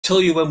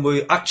tell you when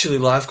we're actually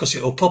live because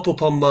it'll pop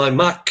up on my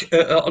Mac.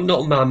 Not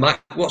on my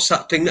Mac. What's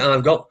that thing that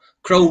I've got?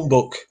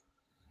 Chromebook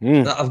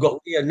that I've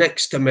got here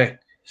next to me.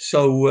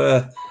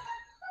 So,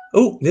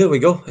 oh, there we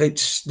go.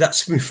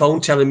 That's my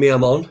phone telling me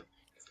I'm on.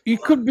 You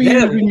could be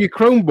using your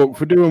Chromebook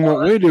for doing what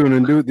we're doing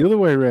and do it the other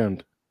way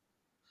around.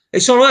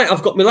 It's all right.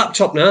 I've got my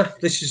laptop now.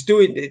 This is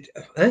doing it.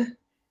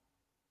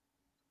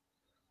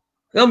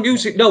 I'm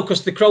using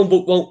because the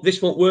Chromebook won't.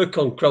 This won't work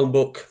on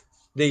Chromebook.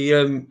 The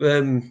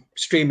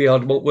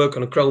StreamYard won't work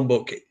on a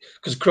Chromebook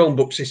because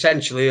Chromebook's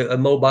essentially a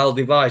mobile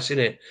device,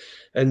 isn't it?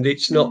 And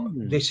it's not.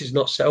 This is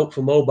not set up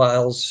for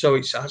mobiles, so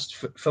it's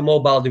for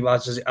mobile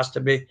devices. It has to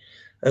be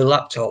a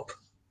laptop.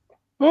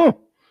 Oh,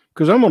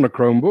 because I'm on a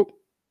Chromebook.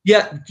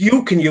 Yeah,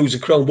 you can use a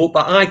Chromebook,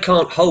 but I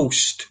can't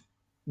host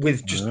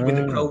with with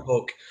a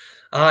Chromebook.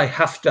 I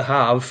have to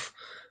have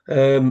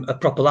a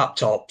proper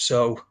laptop,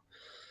 so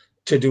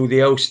to do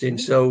the hosting.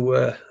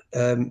 So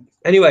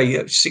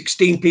anyway,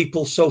 16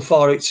 people so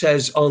far it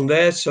says on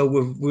there. So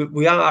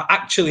we are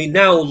actually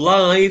now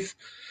live,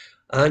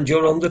 and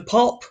you're on the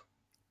pop.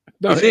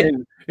 No,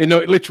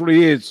 it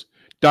literally is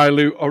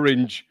dilute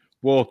orange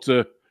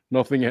water,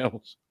 nothing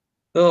else.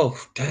 Oh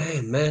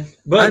damn, man!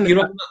 Well,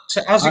 you're on.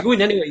 How's it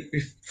going anyway?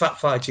 With fat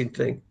fighting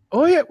thing.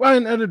 Oh yeah,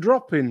 well, I had a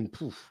drop in.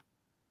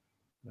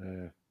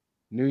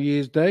 New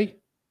Year's Day.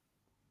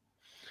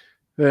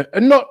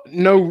 And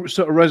no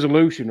sort of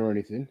resolution or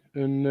anything,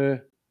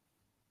 and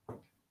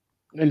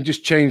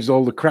just changed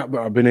all the crap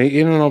that I've been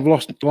eating, and I've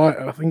lost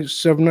I think it's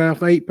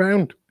 7.5, 8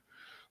 pounds.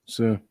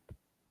 So,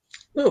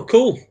 oh,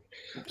 cool.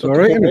 It's all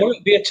right.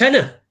 It'd be a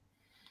tenner.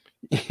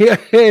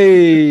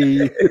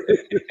 Yay!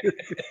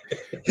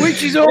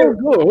 Which is all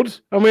good.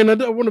 I mean, I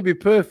don't want to be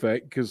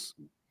perfect because,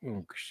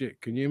 oh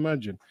shit, can you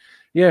imagine?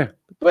 Yeah,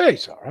 but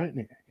it's all right.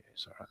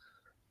 It's all right.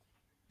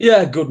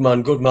 Yeah, good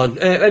man, good man.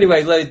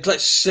 Anyway,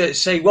 let's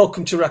say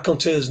welcome to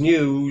Raconteurs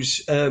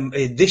News.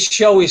 This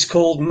show is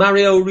called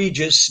Mario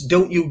Regis,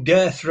 Don't You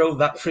Dare Throw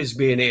That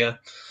Frisbee in Here.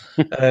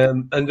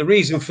 And the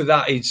reason for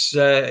that is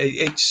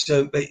it's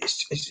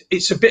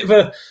a bit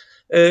of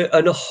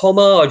an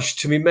homage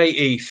to me mate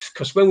Heath,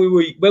 because when we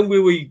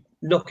were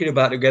knocking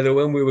about together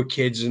when we were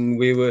kids and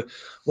we were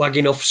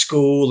wagging off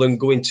school and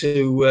going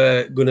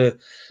to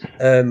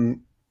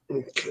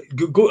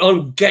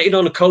getting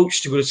on a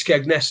coach to go to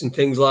Skegness and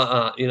things like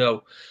that, you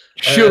know.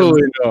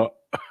 Surely not.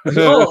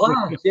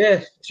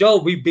 Yeah.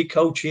 So we'd be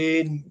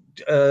coaching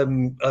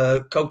going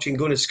to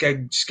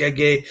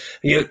Skeggy.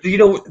 You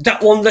know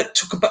that one that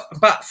took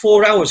about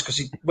 4 hours because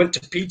he went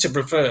to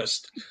Peterborough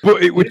first.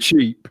 But it was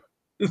cheap.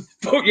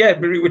 But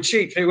it was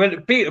cheap. He went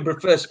to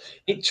Peterborough first.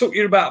 It took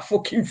you about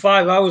fucking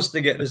 5 hours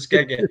to get to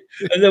Skeggy.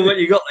 And then when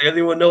you got there,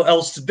 there was no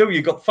else to do.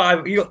 You got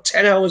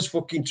 10 hours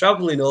fucking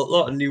travelling all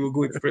lot, and you were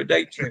going for a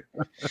day trip.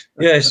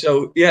 Yeah,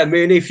 so yeah,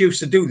 me and Heath used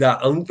to do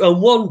that. And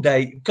one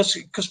day,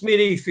 because me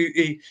and Heath,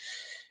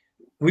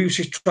 we used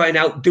to try and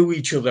outdo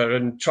each other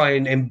and try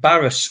and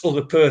embarrass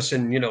other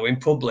person, you know, in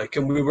public.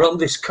 And we were on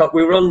this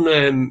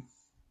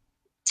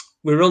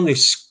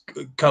this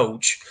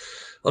coach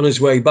on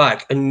his way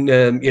back, and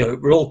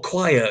we're all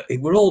quiet.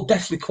 We're all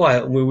deathly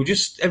quiet, and we were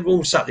everyone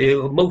was sat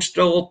there. Most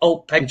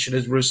old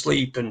pensioners were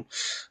asleep and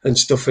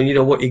stuff. And you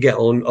know what you get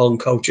on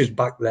coaches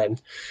back then.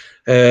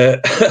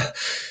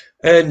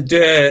 And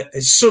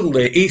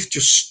suddenly Heath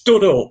just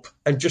stood up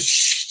and just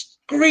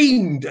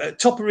screamed at the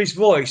top of his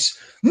voice,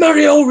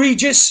 "Mario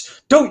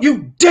Regis, don't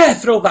you dare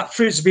throw that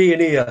frisbee in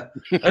here!"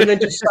 And then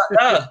just sat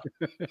there,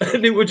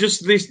 and it was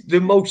just the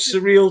most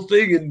surreal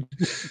thing.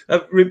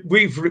 And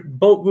we've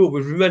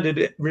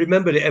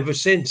remembered it ever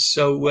since.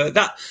 So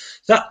that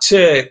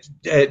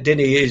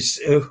Denny is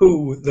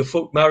who the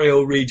fuck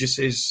Mario Regis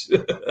is.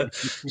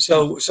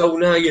 So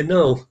now you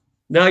know.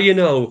 Now you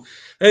know.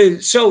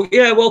 So,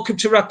 yeah, welcome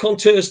to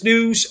Raconteurs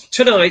News.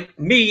 Tonight,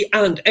 me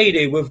and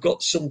Adi, we've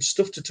got some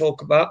stuff to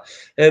talk about.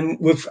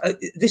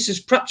 This has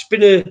perhaps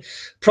been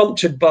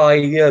prompted by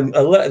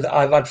a letter that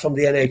I've had from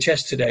the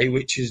NHS today,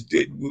 which is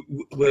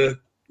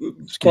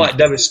quite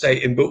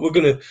devastating. But we're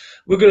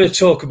gonna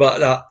talk about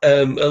that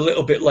a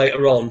little bit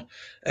later on.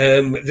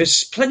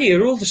 There's plenty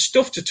of other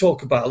stuff to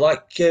talk about,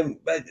 like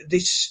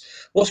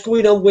what's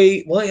going on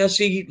with why has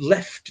he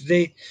left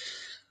the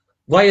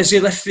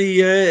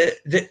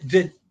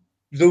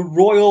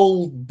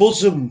royal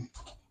bosom,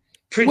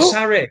 Prince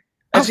Harry?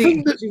 Does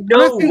he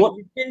know what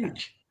you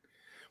think?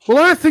 Well,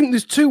 I think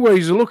there's two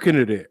ways of looking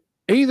at it.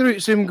 Either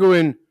it's him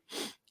going,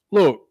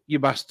 "Look, you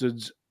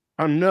bastards,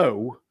 I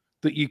know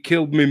that you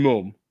killed me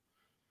mum,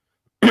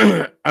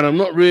 and I'm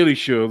not really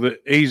sure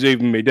that he's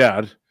even my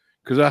dad,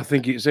 because I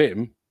think it's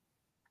him.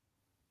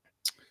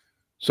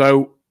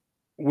 So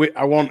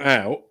I want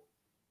out."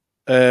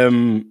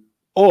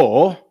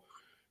 Or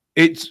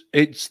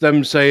it's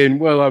them saying,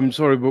 "Well, I'm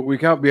sorry, but we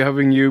can't be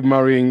having you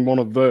marrying one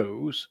of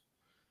those.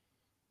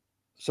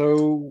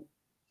 So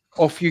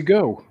off you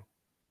go."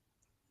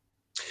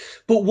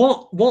 But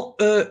what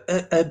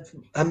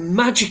a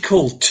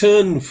magical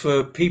turn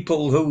for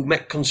people who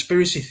make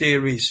conspiracy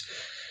theories.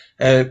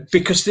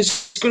 because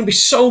there's going to be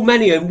so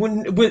many,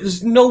 and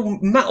there's no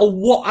matter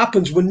what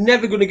happens, we're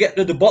never going to get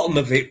to the bottom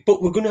of it.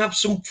 But we're going to have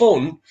some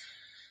fun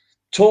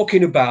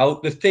talking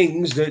about the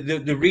things,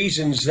 the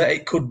reasons that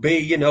it could be.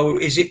 You know,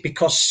 is it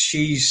because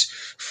she's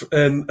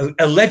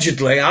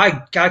allegedly? I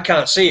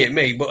can't see it,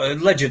 me, but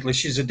allegedly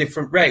she's a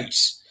different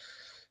race.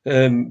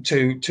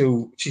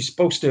 She's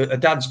supposed to, her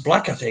dad's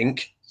black, I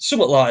think,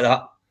 something like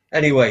that.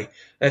 Anyway,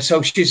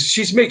 so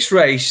she's mixed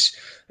race,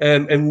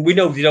 and we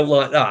know they don't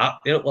like that.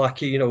 They don't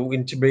like, you know,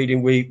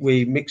 interbreeding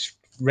we mixed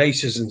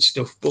races and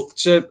stuff. But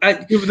they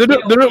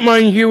don't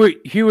mind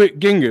Hewitt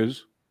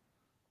gingers.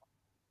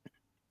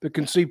 They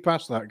can see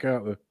past that,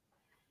 can't they?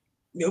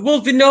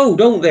 Well, they know,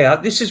 don't they?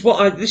 This is what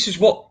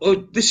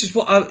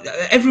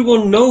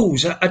everyone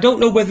knows. I don't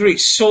know whether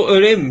it's sort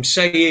of him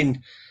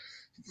saying,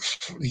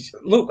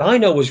 "Look, I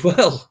know as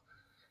well.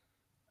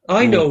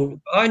 I know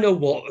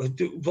what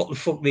the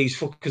fuck these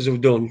fuckers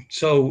have done."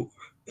 So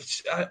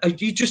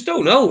you just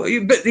don't know.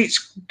 But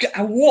it's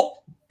what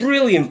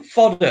brilliant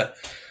fodder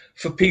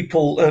for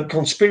people,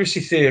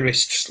 conspiracy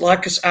theorists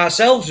like us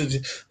ourselves.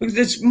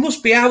 There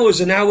must be hours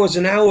and hours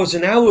and hours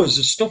and hours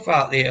of stuff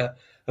out there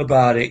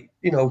about it,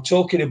 you know,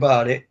 talking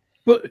about it.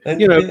 But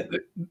you know,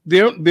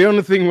 the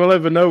only thing we'll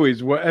ever know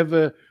is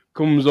whatever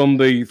comes on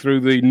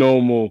through the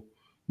normal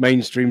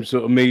mainstream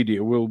sort of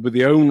media will be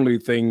the only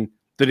thing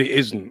that it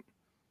isn't.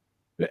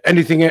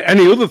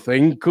 Any other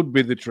thing could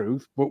be the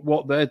truth, but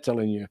what they're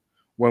telling you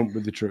won't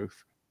be the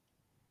truth.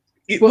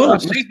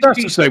 That's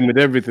the same with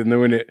everything,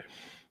 though, isn't it?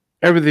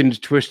 Everything's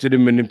twisted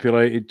and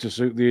manipulated to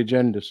suit the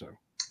agenda. So,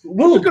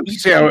 we're going to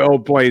see how it all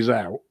plays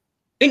out.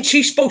 Isn't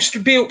she supposed to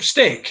be up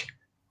stick?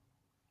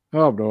 I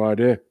have no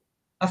idea.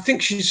 I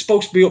think she's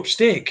supposed to be up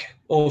stick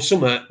or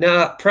something.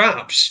 Now,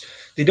 perhaps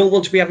they don't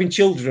want to be having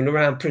children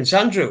around Prince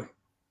Andrew.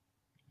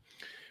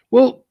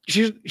 Well,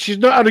 she's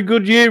not had a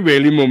good year,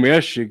 really, Mummy,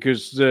 has she?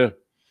 Because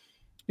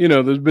you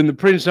know, there's been the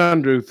Prince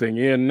Andrew thing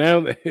here, and now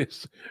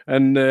this,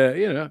 and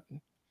you know.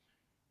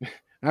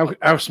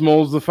 How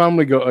small's the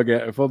family got to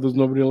get if there's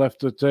nobody left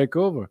to take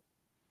over?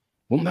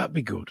 Wouldn't that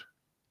be good?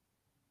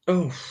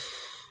 Oh,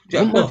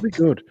 wouldn't that be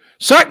good?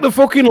 Sack the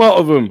fucking lot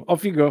of them.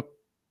 Off you go.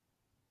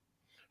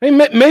 Hey,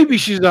 maybe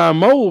she's our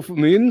mole from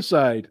the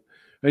inside,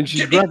 and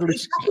she's gradually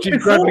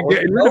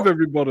getting rid of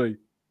everybody.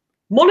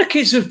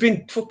 Monarchies have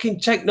been fucking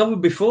taken over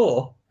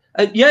before,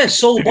 and yeah,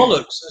 Saul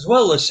Bollocks as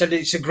well has said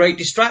it's a great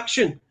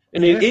distraction,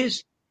 and it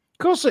is. Of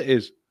course, it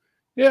is.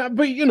 Yeah,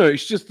 but you know,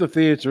 it's just the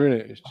theatre,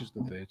 isn't it? It's just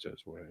the theatre.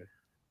 That's what it is.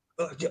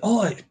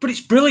 Oh, but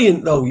it's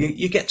brilliant though.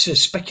 You get to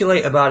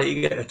speculate about it.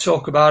 You get to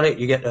talk about it.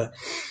 You get to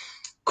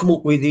come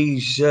up with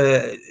these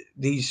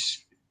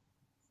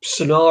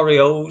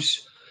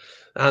scenarios.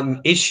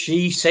 Is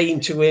she saying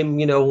to him,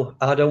 you know,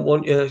 I don't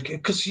want you,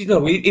 because you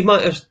know he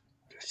might have.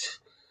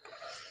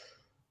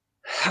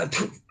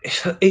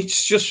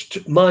 It's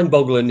just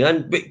mind-boggling,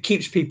 and it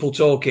keeps people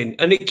talking,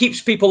 and it keeps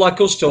people like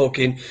us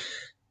talking.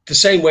 The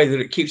same way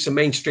that it keeps the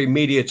mainstream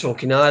media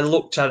talking. I had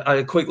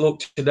a quick look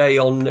today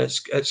on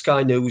at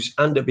Sky News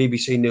and at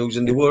BBC News,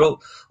 and they were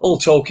all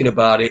talking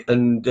about it.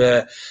 And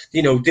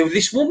you know, there was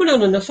this woman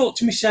on, and I thought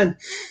to myself,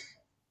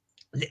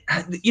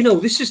 you know,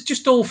 this is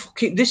just all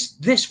fucking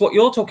this. What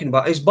you're talking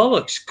about is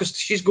bollocks, because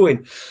she's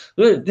going.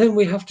 Then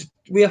we have to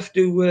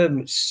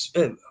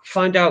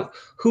find out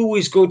who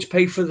is going to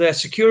pay for their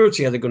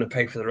security. Are they going to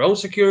pay for their own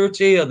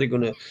security?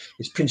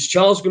 Is Prince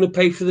Charles going to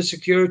pay for the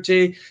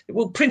security?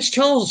 Well, Prince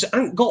Charles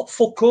ain't got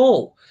fuck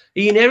all.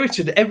 He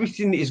inherited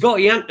everything that he's got.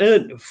 He ain't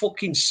earned a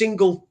fucking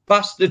single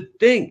bastard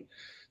thing.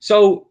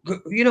 So,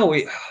 you know,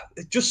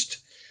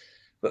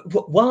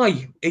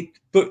 why?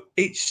 But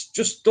it's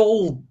just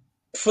all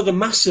for the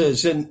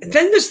masses. And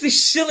then there's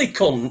this silly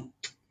cunt.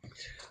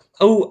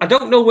 Oh, I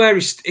don't know where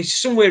he's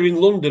somewhere in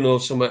London or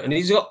something, and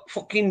he's got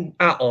fucking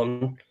hat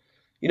on,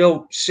 you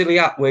know, silly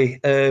hat with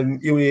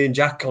Union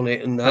Jack on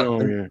it and that.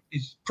 Oh, yeah.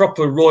 He's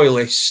proper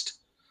royalist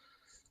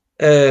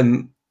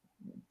type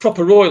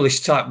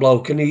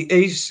bloke, and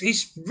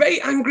he's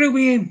very angry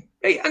with him,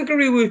 very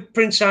angry with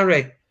Prince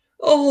Harry.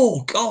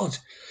 Oh God!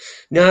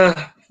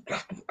 Now,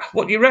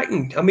 what do you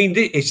reckon? I mean,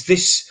 is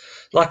this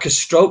like a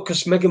stroke?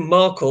 Because Meghan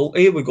Markle,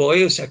 here we go.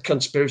 Here's a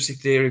conspiracy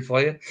theory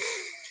for you.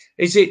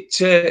 Is it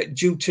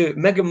due to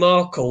Meghan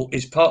Markle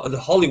is part of the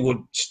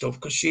Hollywood stuff,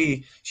 because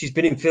she's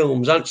been in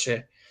films, hasn't she,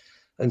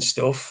 and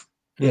stuff?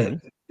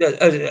 Mm-hmm.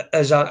 Yeah,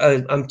 as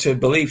I'm to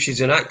believe she's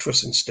an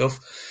actress and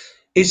stuff.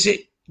 Has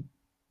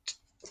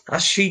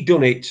she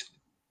done it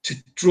to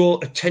draw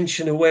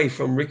attention away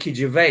from Ricky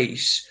Gervais,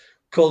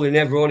 calling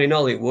everyone in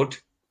Hollywood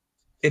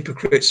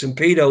hypocrites and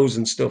pedos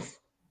and stuff?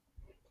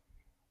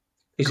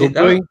 Could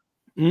be.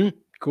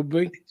 Could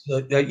be.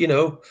 You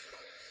know.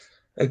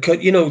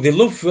 You know, they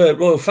love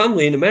royal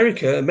family in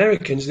America.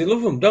 Americans, they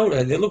love them, don't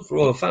they? They love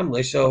royal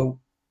family. So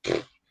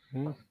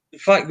the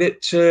fact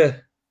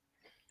that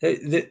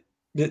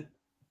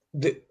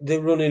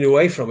they're running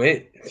away from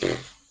it,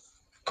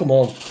 come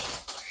on.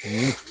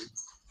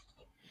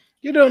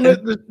 You know,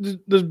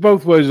 there's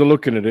both ways of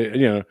looking at it,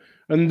 you know.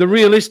 And the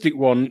realistic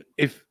one,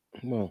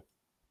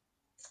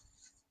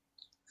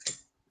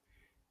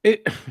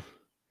 It's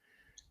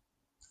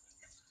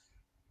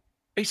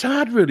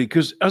hard, really,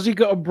 because has he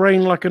got a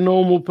brain like a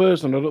normal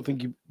person? I don't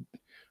think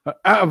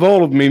out of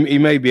all of them, he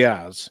maybe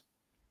has.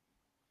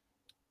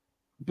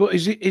 But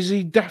is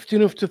he daft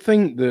enough to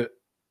think that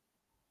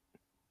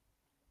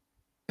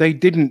they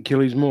didn't kill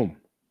his mum?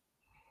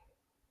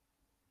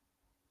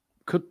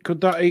 Could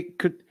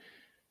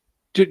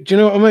do you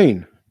know what I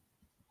mean?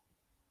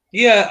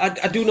 Yeah,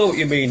 I do know what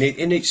you mean,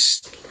 and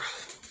it's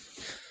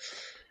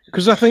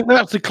because I think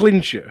that's the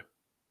clincher.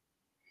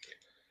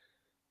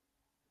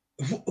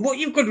 What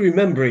you've got to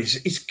remember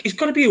is he's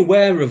got to be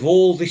aware of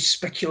all this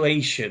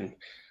speculation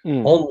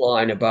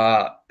online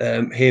about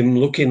him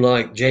looking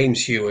like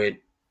James Hewitt,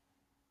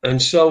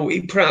 and so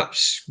he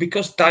perhaps,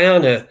 because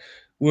Diana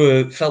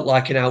felt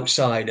like an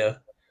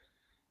outsider,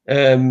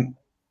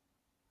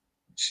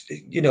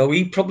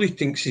 he probably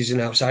thinks he's an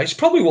outsider. It's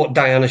probably what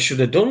Diana should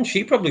have done.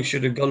 She probably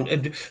should have gone.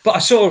 But I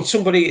saw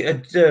somebody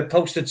had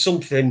posted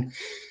something,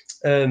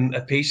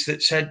 a piece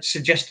that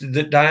suggested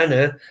that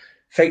Diana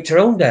faked her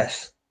own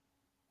death.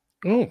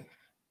 Oh,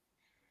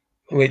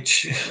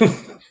 which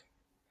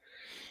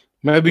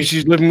maybe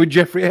she's living with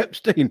Jeffrey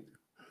Epstein.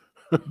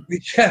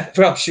 Yeah,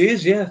 perhaps she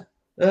is. Yeah,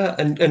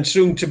 and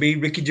soon to be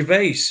Ricky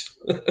Gervais.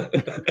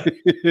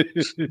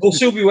 We'll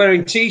soon be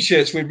wearing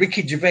T-shirts with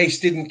Ricky Gervais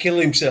didn't kill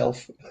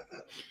himself.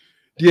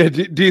 Yeah,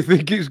 do you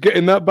think it's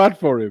getting that bad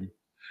for him?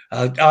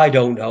 I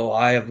don't know.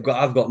 I've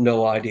got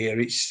no idea.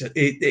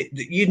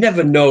 You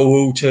never know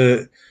who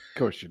to. Of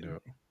course you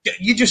don't.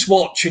 You just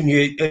watch and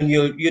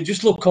you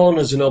just look on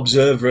as an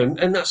observer,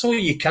 and that's all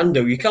you can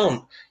do. You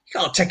can't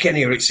take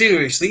any of it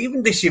seriously.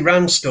 Even this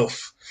Iran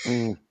stuff,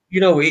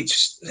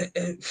 it's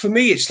for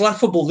me it's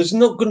laughable. There's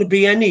not going to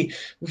be any.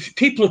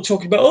 People are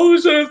talking about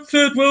there's a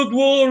third world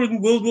war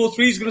and World War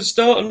III is going to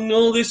start and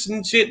all this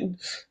and shit. And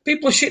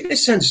people are shitting their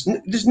sense.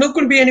 There's not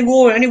going to be any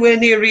war anywhere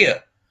near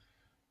here.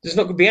 There's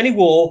not going to be any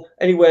war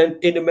anywhere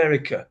in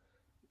America.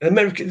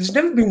 There's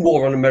never been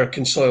war on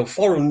American soil.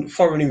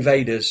 Foreign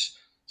invaders.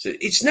 So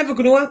it's never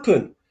going to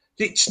happen.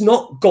 It's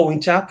not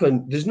going to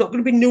happen. There's not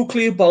going to be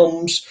nuclear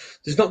bombs.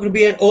 There's not going to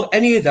be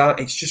any of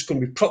that. It's just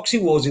going to be proxy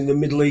wars in the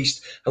Middle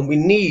East. And we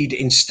need,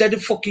 instead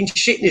of fucking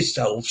shitting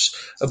ourselves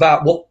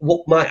about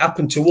what might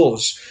happen to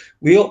us,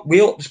 we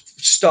ought to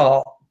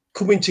start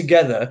coming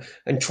together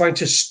and trying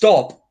to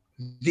stop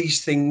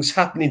these things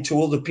happening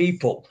to other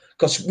people.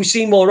 Because we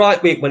seem all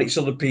right with it when it's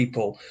other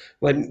people.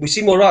 When we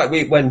seem all right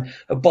with it when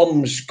a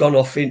bomb's gone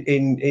off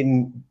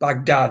in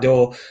Baghdad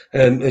or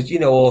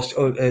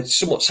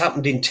somewhat's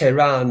happened in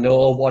Tehran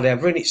or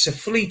whatever, and it's a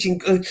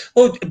fleeting.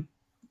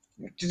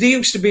 There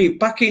used to be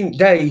back in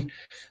day,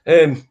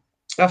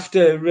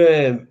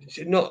 after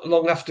not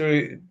long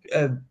after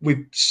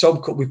we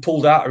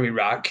pulled out of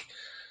Iraq,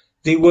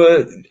 there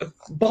were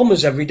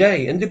bombers every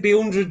day, and there'd be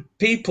 100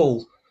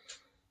 people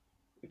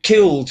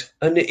killed,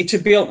 and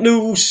it'd be on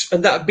news,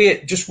 and that'd be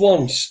it just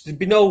once. There'd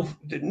be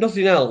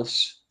nothing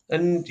else,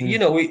 and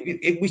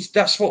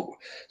that's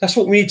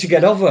what we need to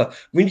get over.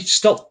 We need to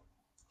stop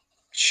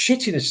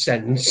shitting a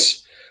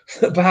sense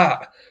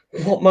about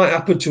what might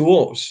happen to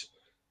us,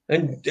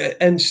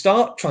 and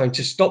start trying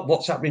to stop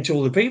what's happening to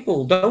other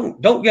people.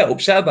 Don't get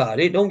upset about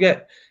it. Don't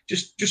get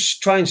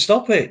just try and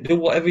stop it. Do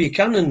whatever you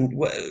can,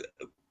 and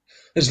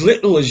as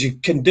little as you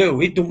can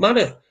do. It don't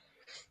matter.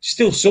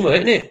 Still summer,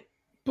 isn't it?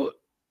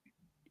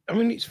 I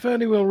mean, it's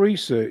fairly well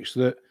researched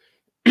that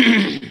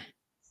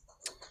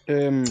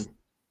the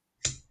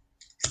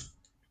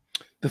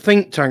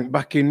think tank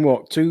back in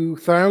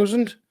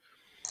 2000,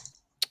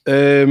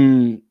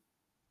 when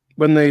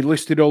they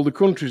listed all the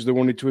countries they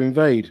wanted to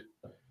invade,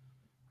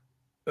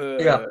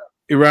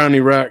 Iran,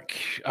 Iraq,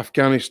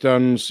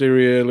 Afghanistan,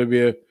 Syria,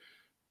 Libya,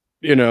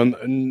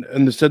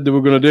 and they said they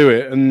were going to do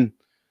it, and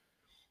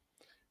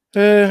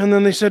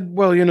then they said,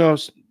 well,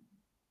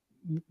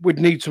 we'd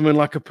need something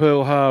like a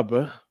Pearl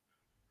Harbor.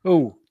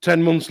 10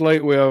 months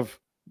later, we have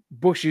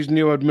Bush's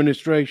new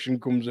administration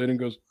comes in and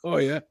goes, oh,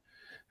 yeah,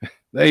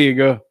 there you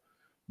go.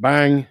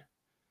 Bang.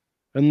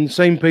 And the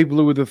same people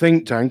who were the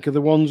think tank are the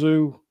ones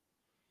who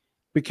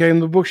became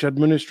the Bush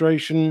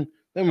administration.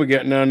 Then we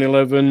get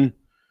 9/11.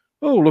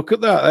 Oh, look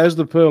at that. There's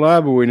the Pearl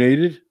Harbor we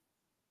needed.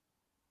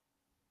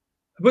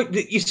 But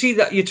you see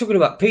that you're talking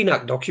about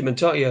PNAC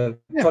document, aren't you?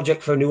 Yeah.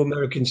 Project for a New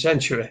American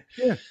Century.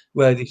 Yeah.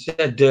 Where they said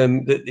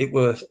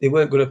that they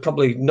weren't going to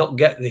probably not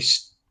get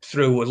this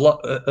through a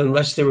lot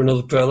unless there were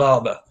another Pearl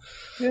Harbor.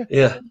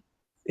 Yeah.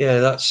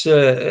 That's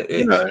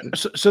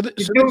so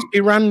this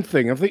Iran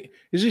thing. I think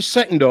is this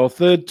second or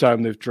third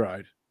time they've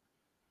tried,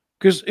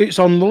 because it's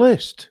on the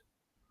list.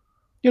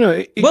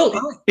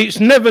 It's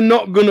never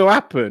not going to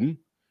happen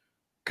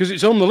because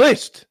it's on the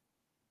list.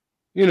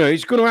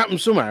 It's going to happen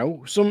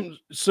somehow,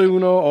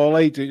 sooner or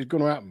later. It's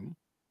going to happen.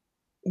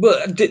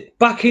 But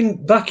back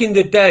in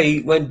the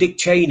day when Dick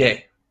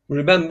Cheney.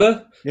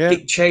 Remember,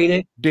 Dick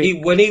Cheney?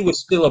 When he was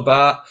still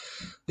about,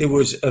 there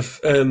was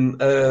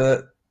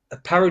a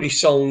parody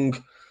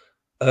song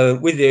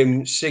with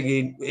him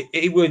singing.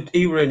 He were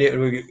in it.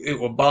 It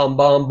was bomb,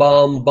 bomb,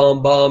 bomb,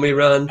 bomb, bomb,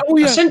 Iran. Oh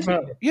yeah, I sent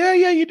it. Yeah,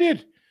 you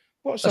did.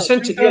 What's I that?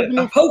 sent it. Yeah, I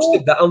 2004?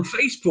 posted that on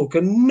Facebook,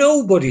 and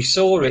nobody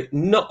saw it.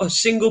 Not a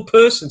single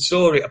person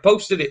saw it. I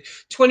posted it.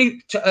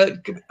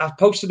 I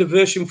posted a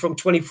version from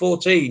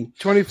 2014.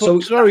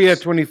 24. Sorry, yeah,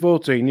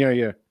 2014.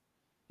 Yeah.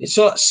 It's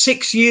like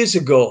 6 years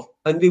ago,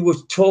 and they were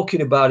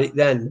talking about it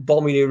then.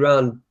 Bombing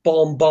Iran,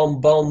 bomb,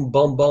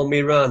 bomb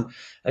Iran,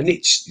 and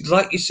it's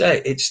like you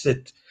say, it's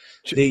Do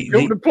you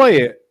want to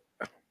play it?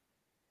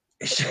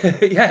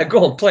 yeah,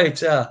 go on, play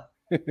it.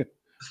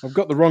 I've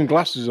got the wrong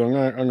glasses on.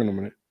 Hang on a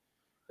minute.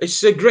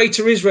 It's the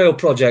Greater Israel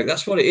Project.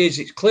 That's what it is.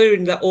 It's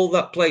clearing all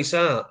that place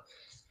out.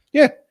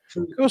 Yeah,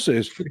 of course it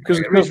is. Because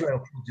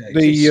Israel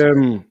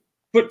Project.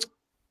 But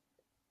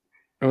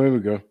oh, here we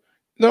go.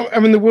 No, I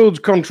mean the world's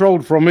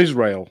controlled from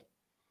Israel.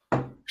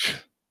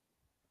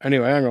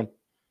 Anyway, hang on.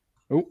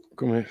 Oh,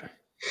 come here.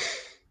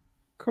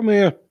 Come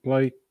here,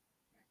 play.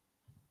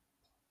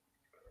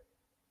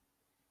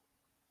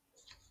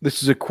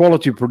 This is a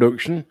quality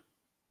production.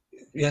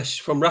 Yes,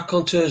 from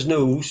Raconteurs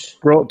News.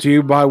 Brought to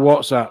you by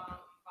WhatsApp.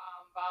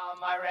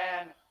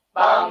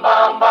 Bum,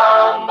 bum,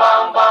 bum,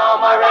 bum,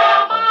 bum,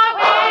 Iran.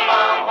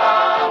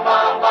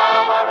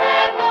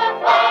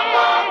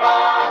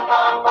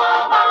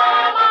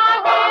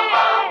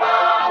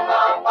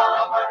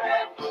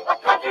 The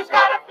country's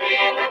got a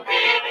feeling,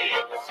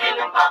 it's the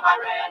ceiling, bum,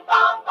 Iran.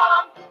 Bum,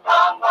 bum,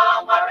 bum,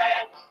 bum,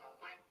 Iran.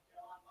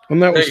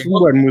 And that was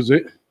when was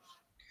it?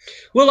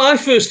 Well, I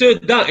first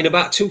heard that in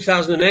about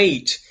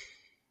 2008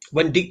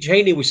 when Dick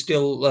Cheney was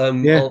still.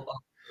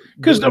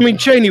 Because I mean,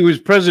 Cheney was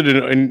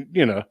president, and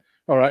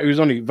all right, he was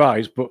only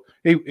vice, but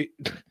he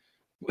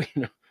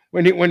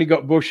when he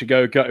got Bush to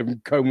go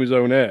comb his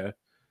own hair,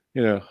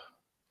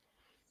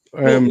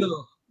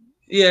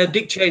 Yeah,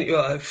 Dick Cheney,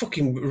 a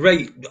fucking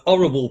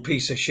horrible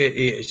piece of shit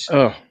he is.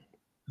 Oh,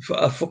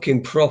 a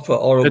fucking proper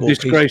horrible. A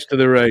disgrace to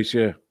the race,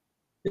 yeah.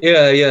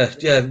 Yeah.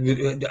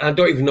 I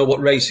don't even know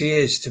what race he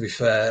is, to be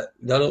fair.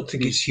 I don't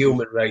think it's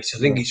human race. I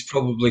think it's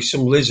probably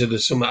some lizard or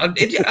something. I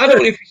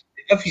don't know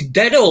if he's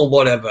dead or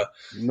whatever.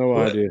 No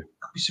idea.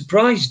 I'd be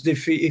surprised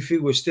if he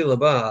was still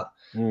about.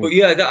 But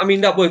yeah,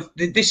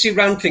 this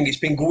Iran thing. It's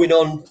been going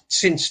on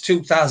since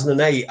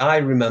 2008. I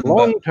remember.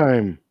 Long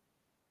time.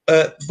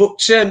 But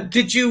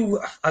did you?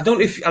 I don't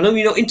know if I know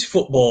you're not into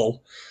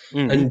football,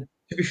 and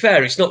to be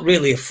fair, it's not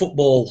really a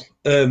football.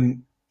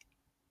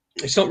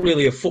 It's not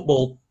really a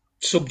football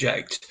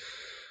subject,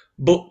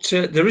 but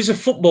there is a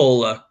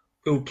footballer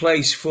who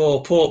plays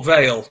for Port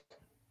Vale.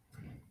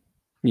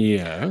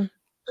 Yeah.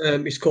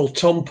 It's called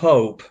Tom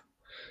Pope,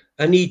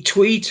 and he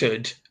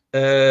tweeted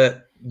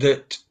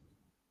that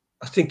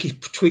I think he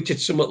tweeted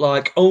something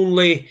like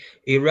only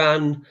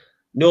Iran,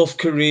 North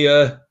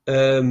Korea,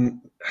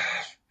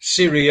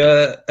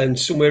 Syria, and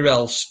somewhere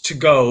else to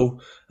go,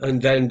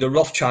 and then the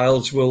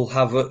Rothschilds will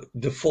have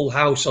the full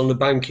house on the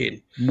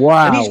banking.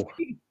 Wow.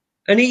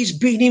 And he's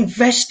been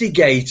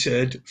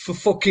investigated for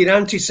fucking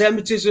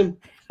anti-Semitism.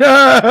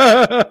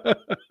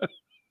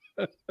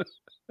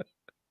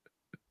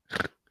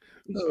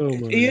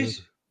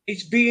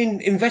 He's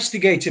being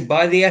investigated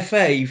by the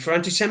FA for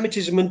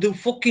anti-Semitism, and they'll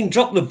fucking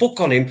drop the book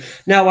on him.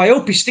 Now, I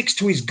hope he sticks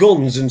to his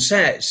guns and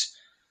says,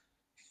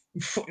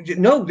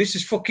 no, this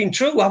is fucking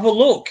true. Have a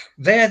look.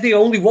 They're the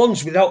only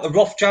ones without a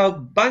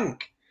Rothschild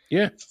bank.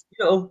 Yeah.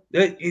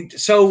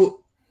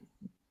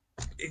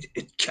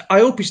 I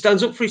hope he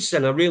stands up for his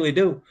son. I really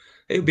do.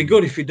 It'd be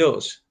good if he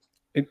does.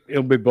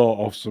 He'll be bought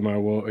off somehow,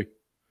 won't he?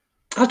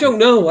 I don't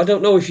know. I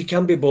don't know if he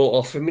can be bought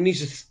off. I mean,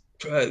 he's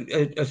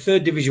a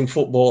third division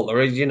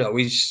footballer. He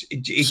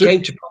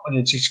came to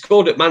prominence. He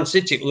scored at Man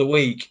City the other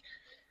week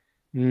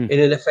in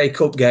an FA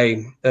Cup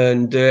game,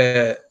 and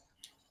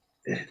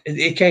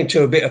he came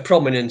to a bit of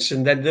prominence.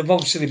 And then they've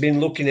obviously been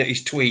looking at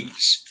his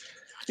tweets.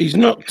 He's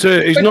not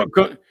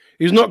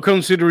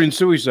considering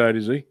suicide,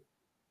 is he?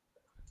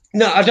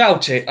 No, I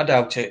doubt it. I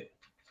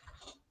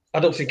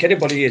don't think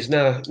anybody is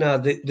now.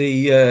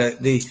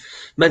 The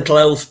mental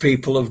health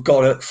people have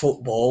got at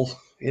football.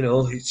 Do you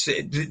know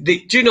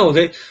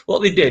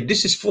what they did?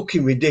 This is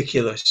fucking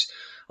ridiculous.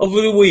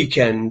 Over the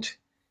weekend,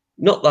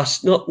 not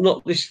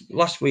this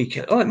last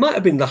weekend. Oh, it might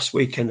have been last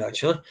weekend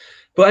actually.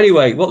 But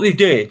anyway, what they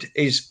did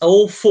is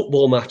all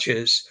football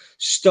matches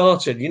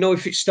started.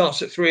 If it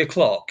starts at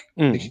 3:00,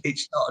 it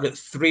started at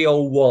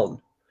 3:01.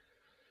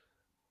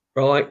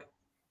 Right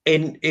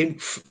in.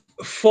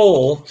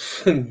 For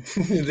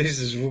this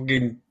is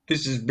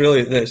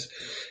brilliant.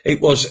 It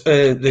was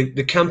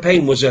the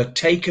campaign was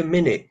take a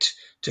minute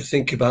to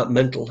think about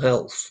mental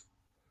health.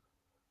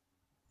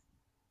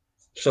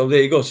 So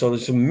there you go. So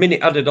there's a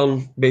minute added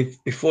on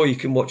before you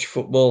can watch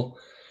football,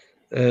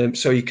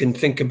 so you can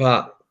think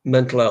about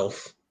mental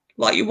health.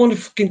 Like you want to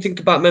fucking think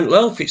about mental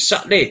health. It's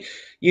Saturday.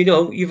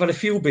 You've had a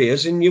few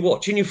beers and you're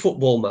watching your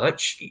football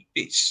match.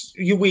 It's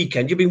your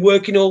weekend. You've been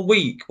working all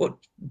week.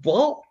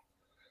 What?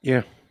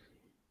 Yeah.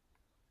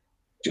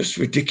 Just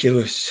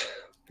ridiculous.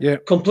 Yeah.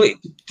 Complete.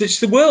 It's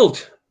the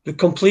world. The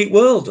complete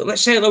world.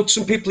 Let's say hello to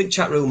some people in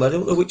chat room. I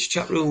don't know which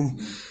chat room.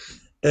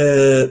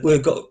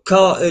 We've got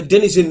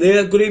Denny's in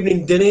there. Good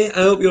evening, Denny.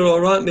 I hope you're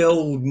all right, my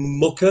old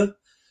mucker.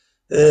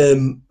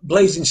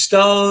 Blazing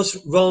Stars,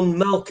 Ron,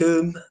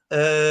 Malcolm,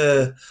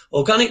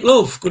 Organic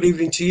Love. Good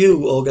evening to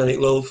you, Organic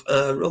Love.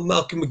 Ron,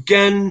 Malcolm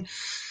again.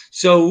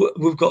 So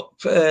we've got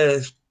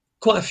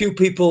quite a few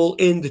people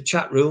in the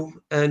chat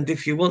room, and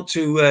if you want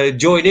to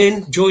join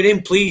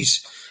in,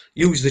 please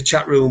use the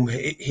chat room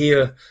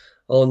here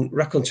on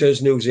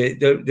Raconteurs News.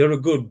 They're a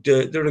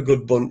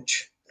good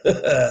bunch.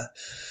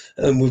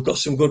 And we've got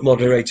some good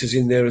moderators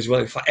in there as well.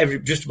 In fact,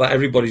 just about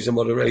everybody's a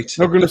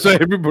moderator. I'm going to say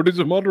everybody's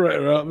a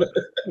moderator, aren't they?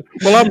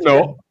 Well, I'm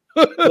not.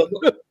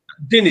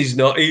 Dinny's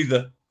not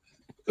either.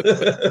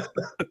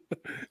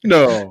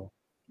 No.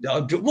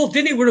 Well,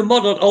 Dinny were a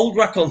mod on old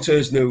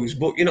Raconteurs News,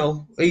 but, you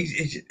know,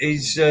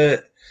 he's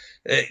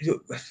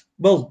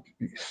well,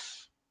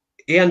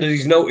 he handed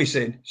his notice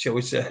in, shall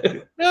we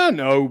say. Yeah,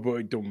 no, but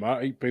it don't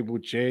matter. People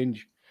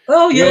change.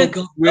 Oh, yeah.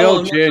 We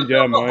all change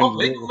our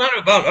minds. It don't matter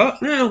about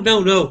that.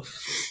 No.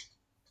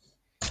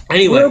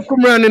 Anyway. We'll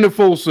come round in a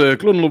full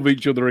circle and love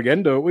each other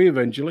again, don't we,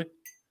 eventually?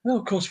 No,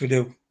 of course we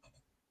do.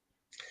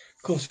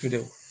 Of course we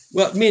do.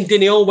 Well, me and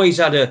Dinny always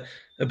had a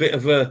bit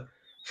of a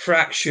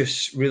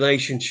fractious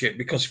relationship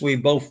because we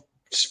both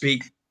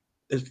speak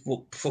as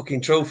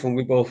fucking truth and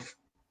we both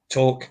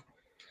talk,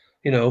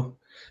 you know.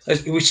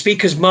 We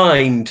speak as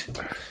mind.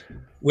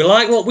 We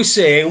like what we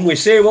say and we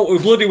say what we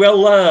bloody well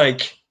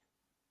like.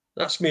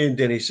 That's me and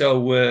Dinny.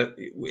 So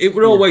it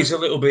were always a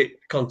little bit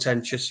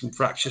contentious and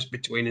fractious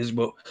between us,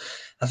 but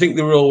I think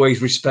there were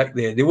always respect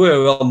there. They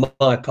were on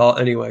my part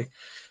anyway.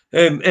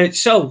 Yeah,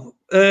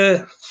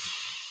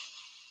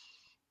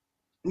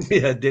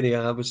 Dinny,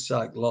 I was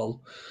like,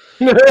 lol.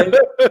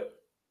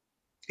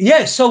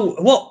 Yeah. So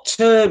what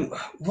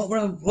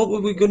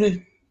were we gonna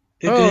do?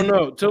 Oh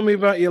no! Tell me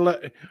about your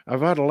letter.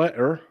 I've had a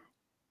letter.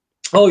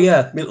 Oh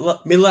yeah, my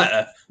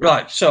letter.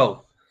 Right.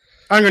 So,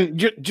 hang on,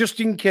 just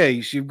in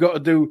case, you've got to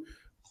do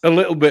a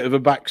little bit of a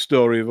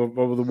backstory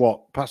over the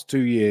past 2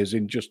 years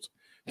in just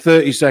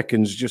 30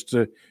 seconds, just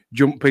to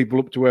jump people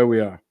up to where we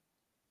are.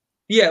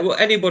 Yeah. Well,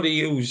 anybody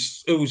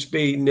who's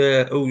been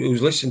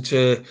who's listened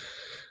to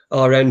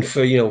RN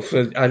for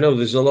I know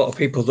there's a lot of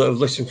people that have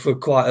listened for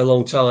quite a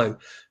long time.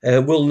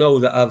 Will know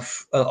that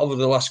I've over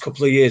the last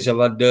couple of years I've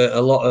had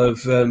a lot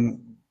of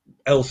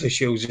health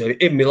issues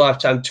in my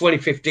lifetime.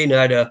 2015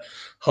 I had a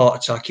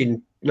heart attack.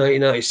 In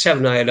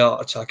 1997 I had a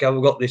heart attack. I've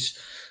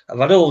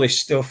had all this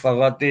stuff.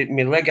 I've had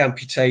my leg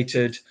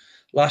amputated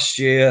last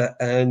year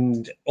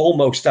and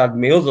almost had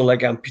my other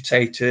leg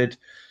amputated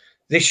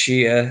this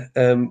year,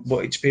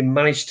 but it's been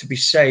managed to be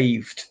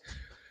saved.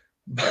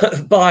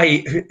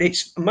 My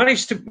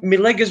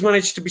leg has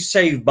managed to be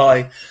saved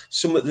by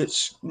something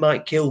that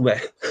might kill me,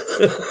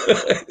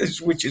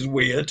 which is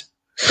weird.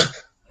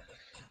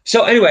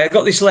 So anyway, I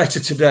got this letter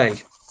today.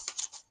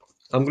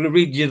 I'm going to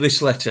read you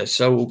this letter,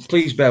 so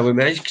please bear with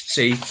me. As you can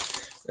see,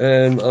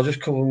 I'll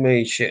just cover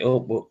me shit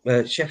up.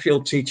 But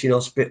Sheffield Teaching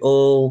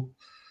Hospital.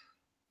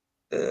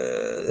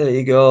 There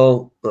you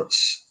go.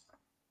 That's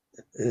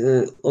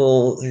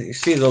all. You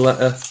see the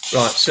letter,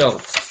 right? So.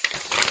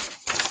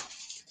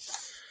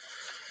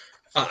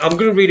 I'm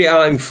going to read it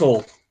out in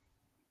full,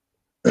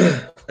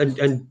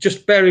 and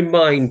just bear in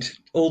mind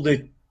all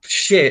the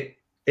shit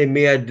in my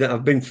head that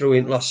I've been through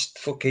in the last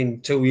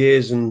fucking 2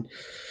 years, and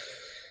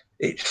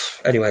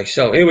anyway.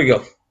 So here we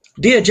go.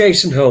 Dear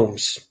Jason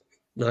Holmes,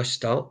 nice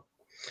start.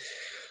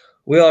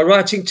 We are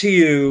writing to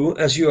you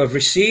as you have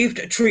received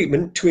a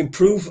treatment to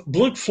improve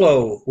blood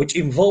flow, which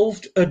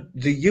involved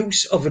the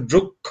use of a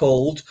drug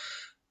called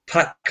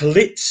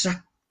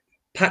paclitaxel.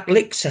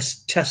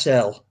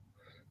 Paclitaxel.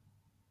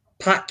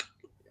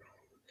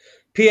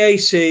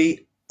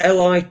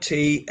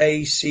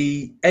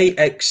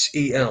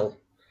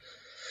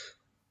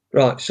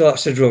 Right, so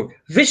that's the drug.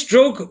 This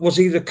drug was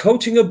either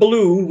coating a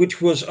balloon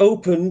which was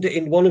opened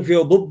in one of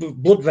your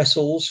blood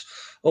vessels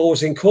or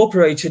was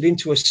incorporated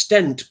into a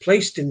stent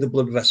placed in the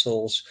blood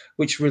vessels,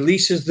 which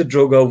releases the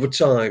drug over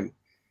time.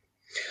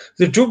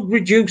 The drug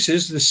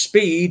reduces the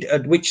speed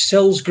at which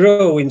cells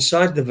grow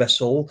inside the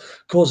vessel,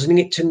 causing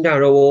it to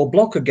narrow or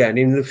block again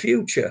in the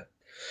future.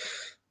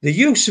 The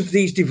use of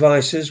these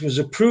devices was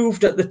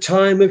approved at the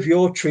time of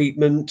your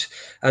treatment,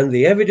 and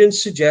the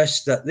evidence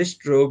suggests that this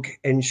drug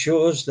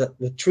ensures that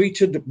the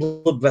treated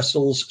blood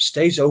vessels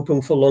stays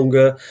open for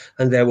longer,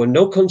 and there were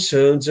no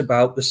concerns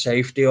about the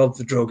safety of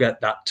the drug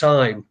at that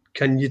time.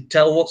 Can you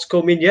tell what's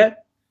coming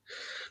yet?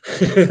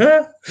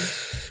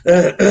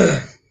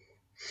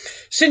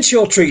 Since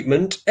your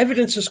treatment,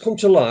 evidence has come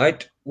to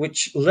light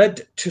which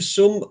led to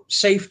some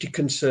safety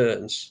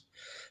concerns.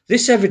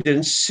 This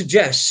evidence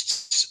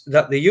suggests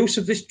that the use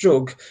of this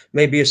drug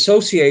may be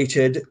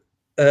associated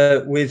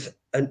with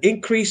an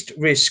increased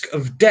risk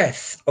of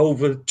death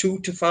over a 2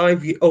 to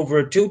 5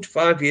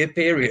 year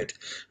period.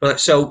 Right,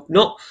 so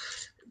not,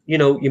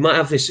 you might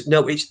have this.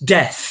 No, it's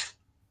death.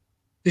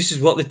 This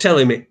is what they're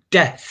telling me: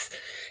 death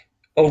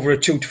over a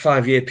 2 to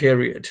 5 year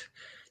period.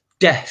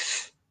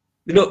 Death.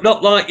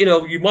 Not like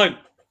you might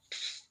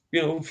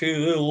feel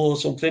ill or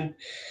something.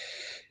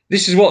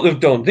 This is what they've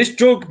done. This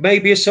drug may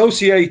be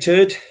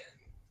associated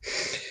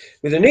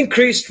with an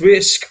increased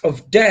risk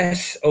of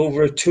death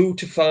over a 2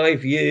 to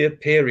 5 year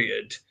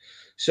period.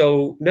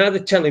 So now they're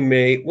telling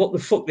me what the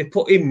fuck they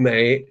put in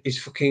me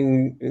is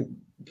fucking,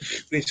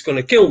 it's going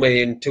to kill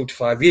me in 2 to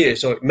 5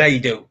 years, or it may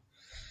do.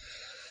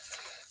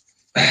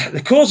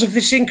 The cause of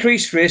this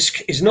increased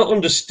risk is not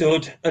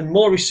understood, and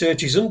more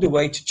research is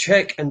underway to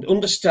check and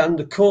understand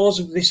the cause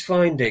of this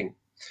finding.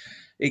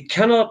 It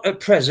cannot at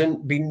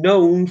present be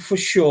known for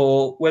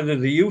sure whether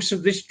the use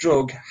of this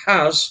drug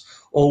has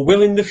or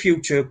will in the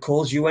future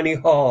cause you any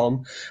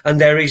harm,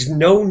 and there is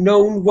no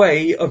known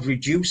way of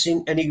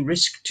reducing any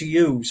risk to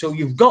you. So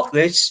you've got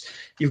this,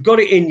 you've got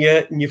it in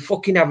you, and you're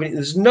fucking having it.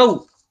 There's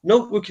no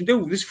we can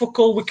do. There's fuck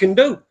all we can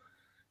do.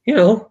 You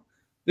know,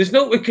 there's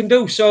no we can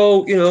do.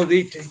 So, you know,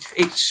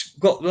 it's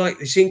got like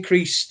this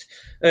increased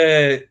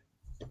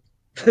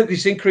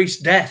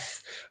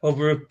death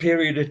over a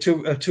period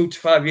of a 2 to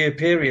 5 year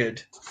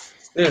period.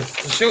 Yeah,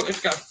 so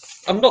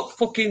I'm not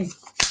fucking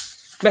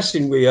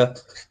messing with you.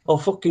 I'll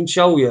fucking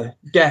show you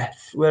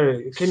death.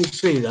 Where can you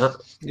see that?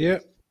 Yeah,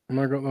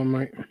 I got that,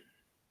 mate.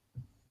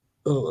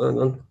 Oh, hang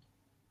on.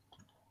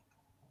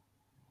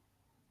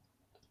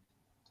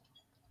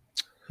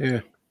 Yeah.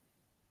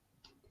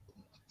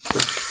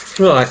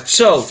 Right.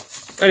 So,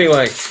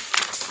 anyway.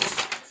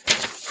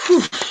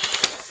 Whew.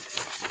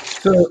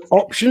 So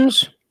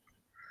options?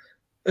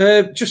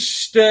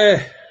 Just.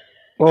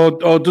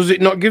 Or does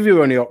it not give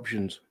you any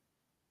options?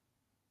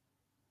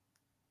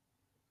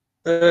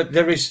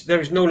 There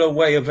is no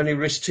way of any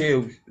risk to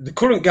you. The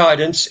current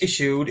guidance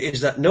issued is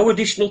that no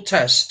additional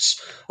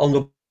tests on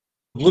the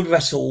blood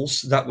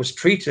vessels that was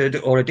treated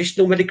or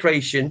additional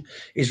medication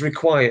is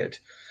required.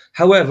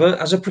 However,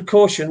 as a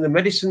precaution, the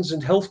Medicines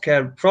and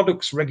Healthcare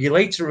Products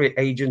Regulatory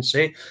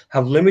Agency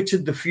have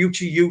limited the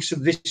future use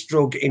of this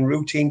drug in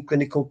routine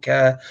clinical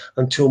care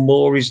until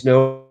more is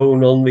known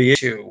on the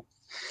issue.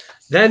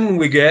 Then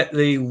we get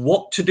the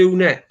what to do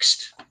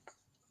next.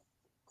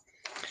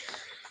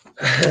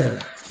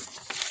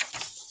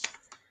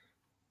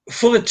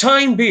 For the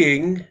time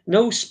being,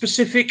 no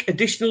specific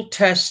additional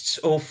tests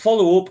or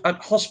follow-up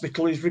at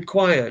hospital is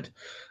required,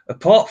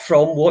 apart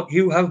from what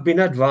you have been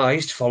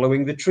advised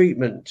following the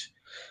treatment.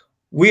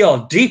 We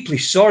are deeply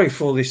sorry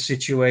for this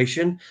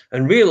situation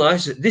and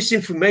realise that this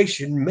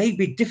information may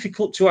be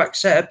difficult to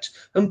accept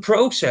and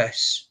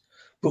process,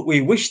 but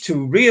we wish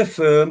to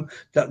reaffirm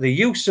that the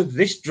use of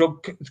this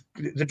drug,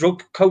 the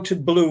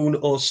drug-coated balloon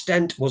or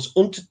stent, was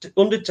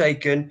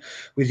undertaken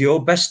with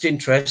your best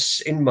interests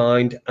in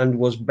mind and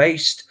was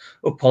based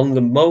upon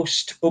the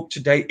most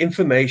up-to-date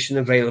information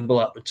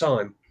available at the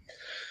time.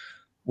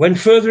 When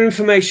further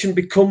information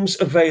becomes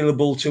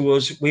available to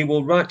us, we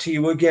will write to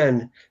you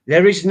again.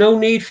 There is no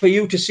need for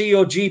you to see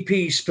your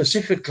GP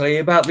specifically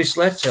about this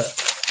letter.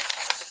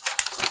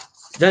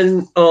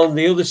 Then on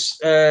the other,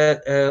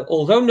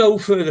 although no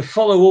further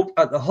follow-up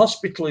at the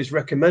hospital is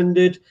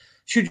recommended,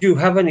 should you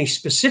have any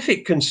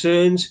specific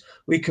concerns,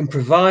 we can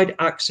provide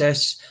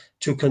access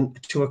to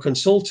a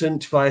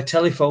consultant via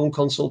telephone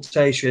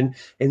consultation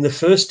in the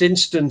first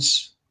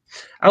instance.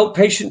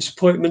 Outpatient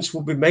appointments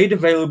will be made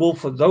available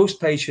for those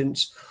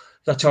patients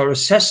that are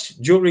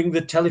assessed during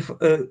the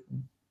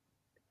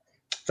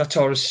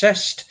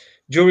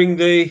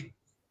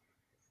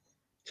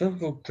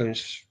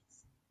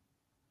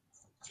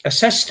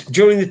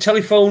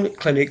telephone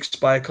clinics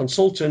by a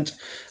consultant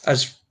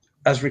as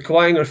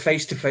requiring a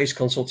face-to-face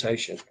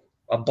consultation.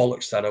 I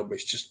bollocks that up,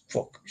 it's just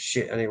fuck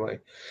shit anyway.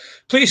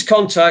 Please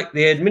contact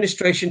the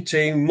administration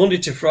team Monday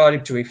to Friday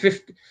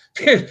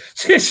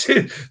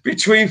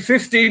between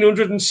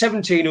 1500 and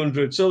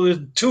 1700. So there's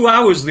 2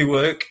 hours they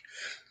work.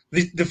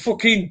 The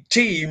fucking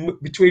team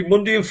between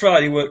Monday and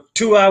Friday work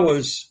 2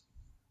 hours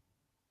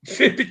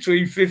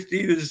between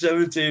 15 and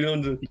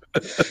 1700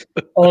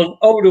 on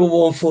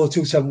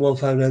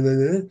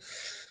 0142715,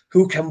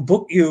 who can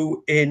book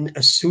you in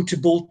a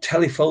suitable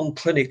telephone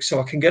clinic.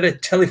 So I can get a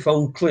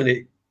telephone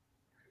clinic.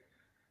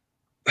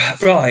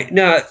 Right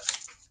now,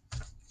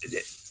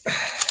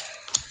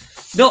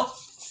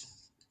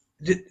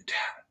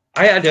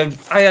 I had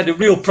a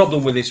real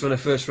problem with this when I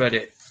first read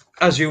it,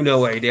 as you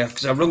know, Ada,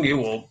 because I rung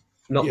you up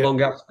not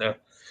long after,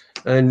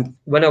 and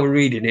when I was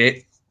reading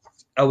it,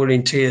 I was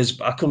in tears,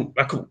 but I couldn't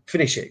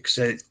finish it because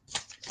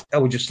I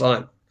was just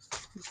like,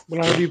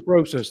 well, how do you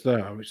process that?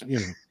 You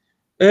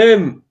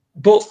know,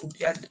 but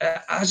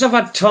as I've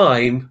had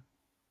time,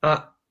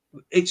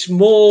 it's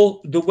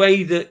more the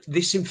way that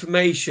this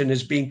information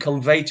has been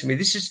conveyed to me.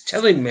 This is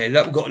telling me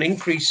that we've got an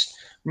increased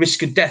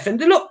risk of death, and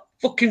they're not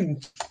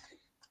fucking.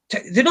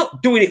 They're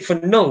not doing it for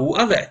no,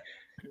 are they?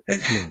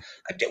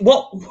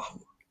 What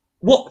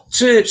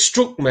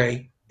struck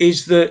me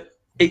is that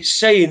it's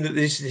saying that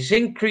there's this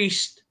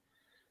increased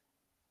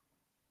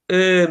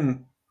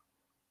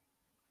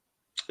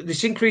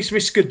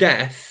risk of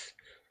death,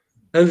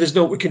 and there's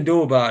no we can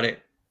do about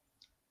it,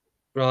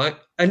 right?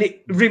 And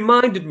it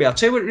reminded me. I'll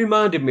tell you what it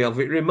reminded me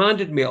of. It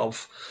reminded me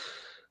of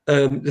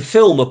the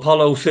film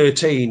Apollo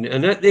 13,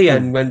 and at the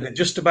end, when they're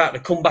just about to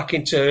come back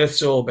into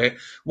Earth's orbit,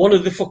 one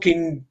of the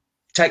fucking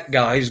tech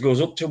guys goes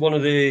up to one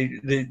of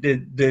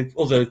the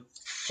other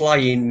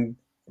flying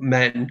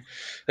men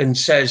and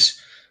says,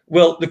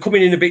 well, they're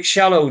coming in a bit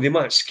shallow. They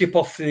might skip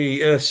off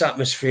the Earth's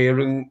atmosphere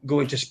and go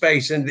into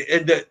space. And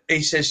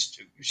he says,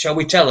 shall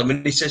we tell him?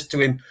 And he says to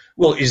him,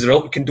 well, is there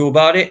what we can do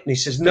about it? And he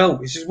says, no.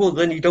 He says, well,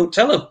 then you don't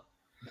tell him.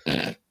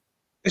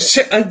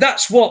 And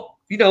that's what,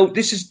 you know,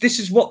 this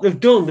is what they've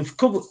done.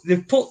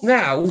 They've put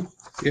now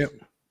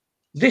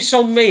this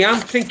on me.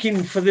 I'm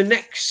thinking for the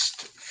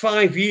next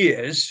 5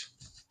 years,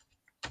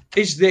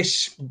 is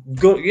this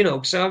good? You know,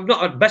 because I've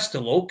not had best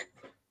of luck.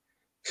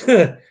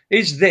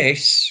 Is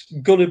this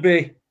going to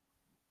be?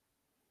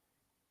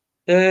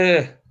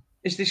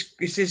 Is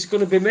this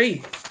going to be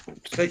me?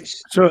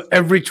 So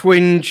every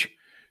twinge,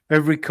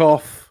 every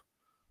cough,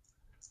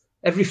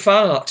 every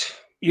fart.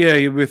 Yeah,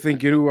 you'll be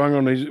thinking, "Oh, hang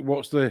on,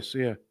 what's this?"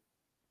 Yeah.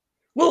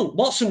 Well,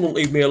 Watson wouldn't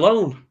leave me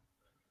alone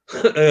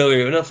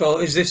earlier, and I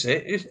thought, "Is this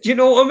it?" Do you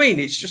know what I mean?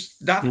 It's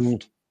just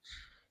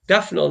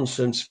daft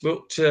nonsense.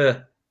 But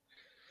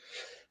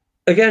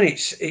again,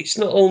 it's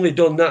not only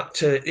done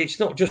that. It's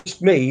not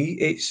just me.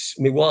 It's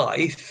my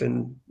wife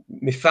and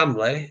my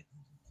family.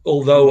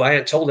 Although I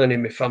ain't told any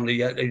of my family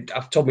yet.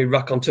 I've told my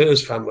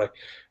Raconteurs family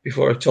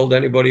before I told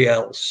anybody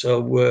else.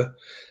 So,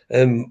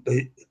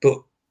 but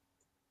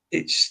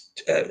it's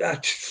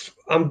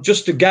I'm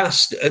just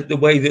aghast at the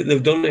way that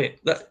they've done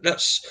it.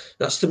 That's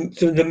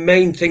the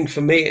main thing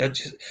for me.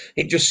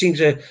 It just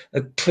seems a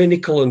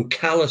clinical and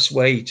callous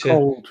way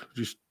to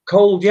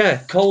cold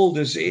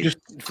as it just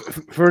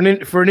for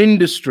an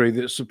industry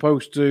that's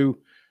supposed to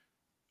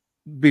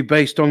be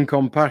based on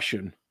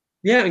compassion.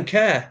 Yeah, and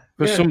care.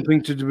 For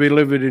something to be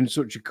delivered in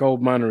such a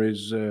cold manner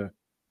is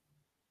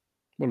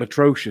well,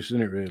 atrocious,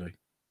 isn't it? Really.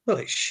 Well,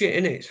 it's shit,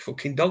 isn't it? It's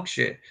fucking dog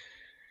shit.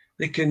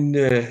 They can,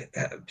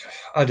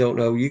 I don't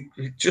know. You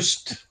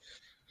just,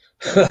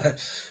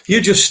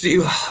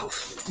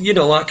 you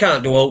know, I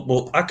can't do all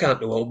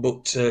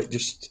but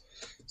just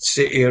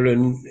sit here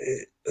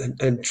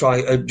and try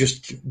and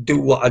just do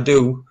what I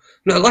do.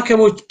 No, like I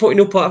was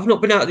putting up. I've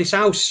not been out of this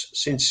house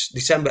since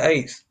December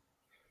 8th.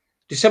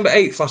 December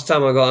 8th, last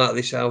time I got out of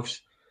this house,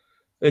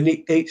 and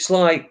it's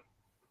like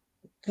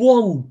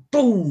one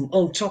boom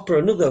on top of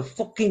another,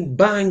 fucking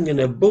bang and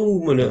a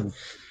boom and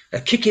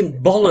a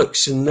kicking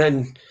bollocks, and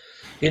then,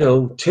 you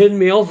know, turn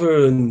me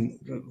over and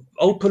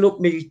open up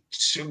me,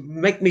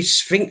 make me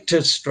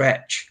sphincter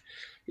stretch.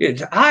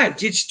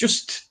 It's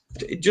just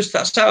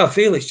that's how I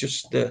feel. It's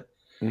just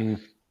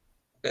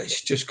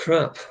it's just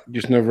crap.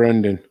 Just never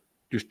ending.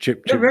 Just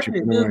chipping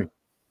away.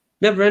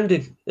 Never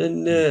ending.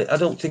 And I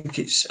don't think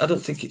it's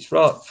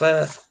right,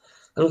 fair.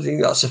 I don't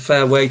think that's a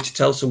fair way to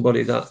tell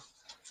somebody that.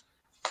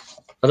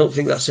 I don't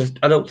think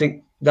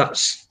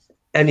that's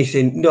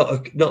anything.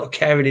 Not a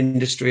caring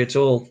industry at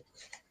all.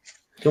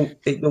 Don't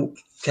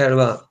care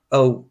about.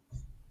 Oh,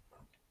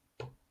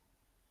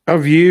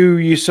 have you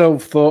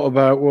yourself thought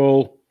about,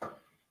 well,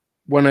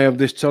 when I have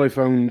this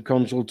telephone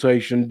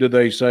consultation, do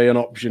they say an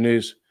option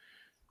is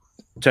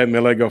take my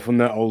leg off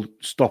and that'll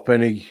stop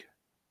any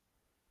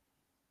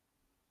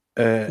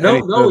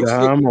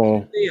harm?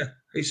 Or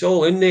it's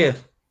all in there.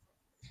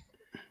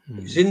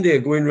 It's in there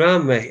going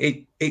round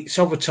me. It's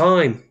over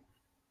time.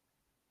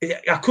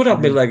 I could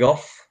have my leg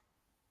off,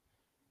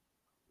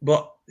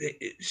 but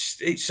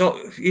it's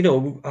not, you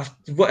know,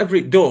 whatever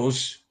it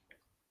does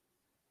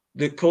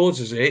that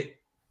causes it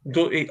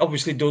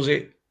obviously does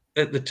it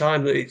at the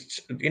time that it's,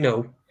 you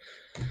know,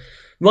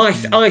 I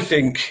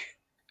think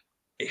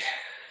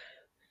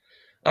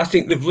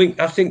they've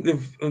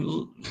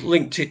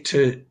linked it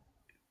to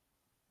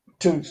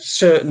a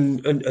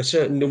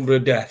certain number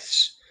of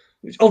deaths,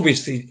 which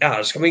obviously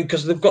has. I mean,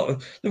 because they've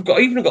got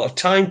a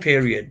time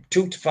period,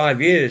 2 to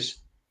 5 years.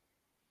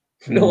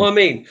 You know what I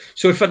mean?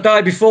 So if I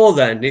die before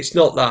then, it's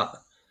not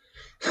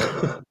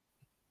that.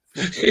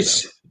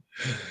 It's,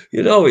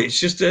 you know, it's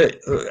just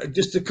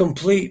a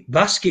complete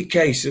basket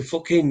case of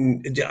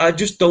fucking. I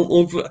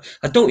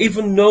don't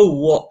even know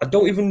what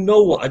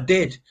I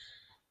did.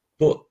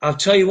 But I'll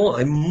tell you what,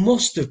 I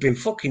must have been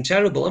fucking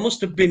terrible. I must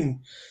have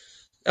been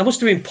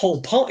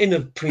Pol Pot in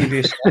a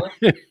previous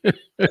life.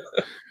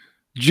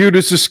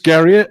 Judas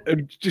Iscariot.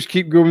 Just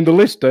keep going the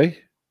list, eh?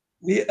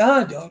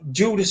 Yeah,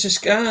 Judas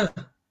Iscariot.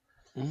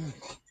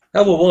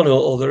 I were one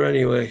or other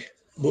anyway.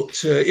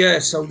 But yeah,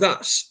 so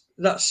that's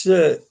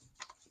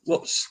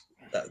what's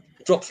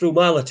dropped through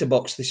my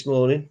letterbox this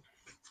morning,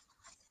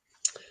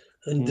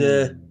 and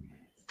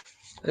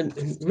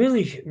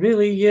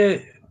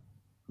really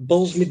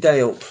balls me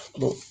day up.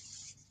 But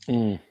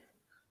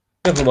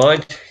never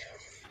mind.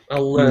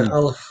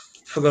 I'll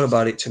forget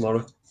about it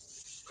tomorrow.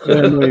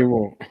 Yeah, no, you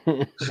won't.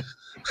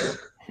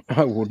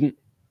 I wouldn't.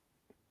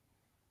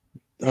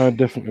 I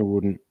definitely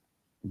wouldn't.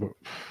 But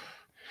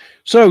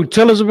so,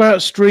 tell us about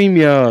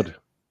StreamYard.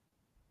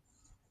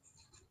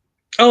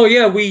 Oh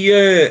yeah,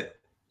 here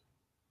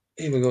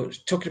we go.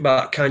 Talking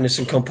about kindness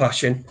and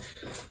compassion.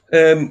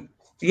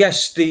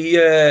 Yes,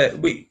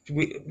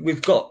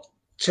 we've got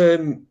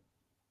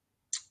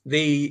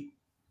the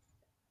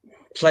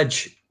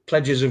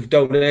pledges of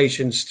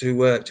donations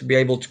to be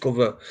able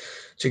to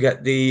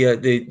get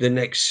the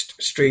next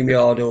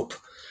StreamYard up.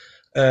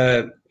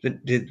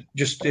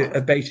 just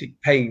a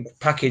basic pay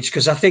package,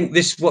 because I think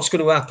what's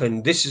going to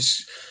happen. This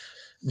is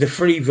the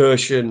free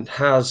version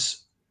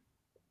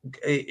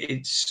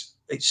it's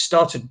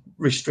started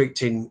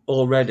restricting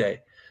already,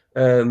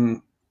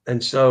 and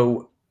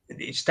so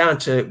it's down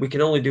to we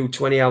can only do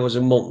 20 hours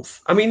a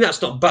month. I mean,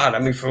 that's not bad. I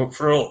mean,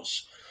 for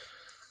us,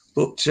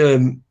 but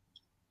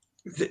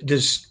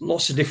there's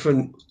lots of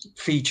different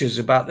features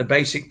about the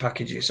basic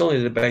package. It's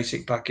only the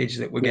basic package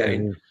that we're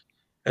getting.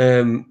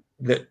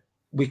 That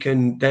we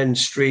can then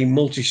stream,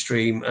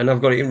 multi-stream, and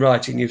I've got it in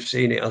writing. You've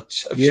seen it. I've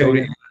shown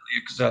it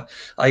because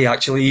I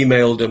actually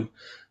emailed them.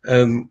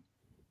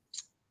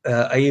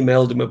 I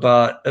emailed them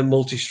about a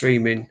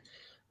multi-streaming,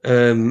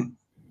 and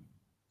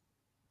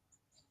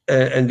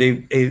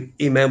they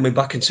emailed me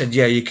back and said,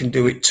 "Yeah, you can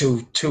do it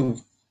to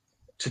two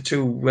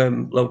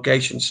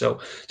locations." So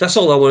that's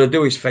all I want to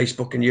do is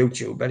Facebook and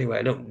YouTube. Anyway,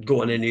 I don't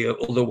go on any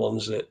other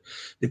ones that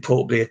they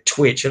probably a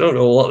Twitch. I don't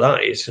know what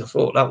that is. I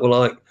thought that were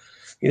like,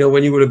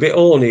 when you were a bit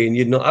horny and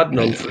you'd not had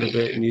none for a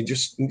bit, and you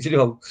just,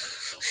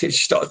 it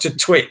started to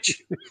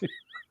twitch.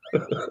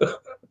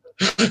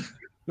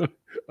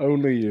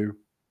 Only you.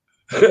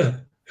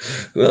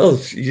 Well,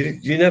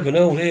 you never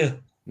know, here.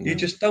 No. You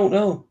just don't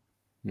know.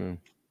 No.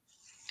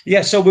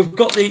 Yeah, so we've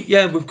got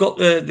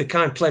the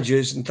kind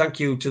pledges, and thank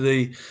you to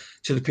the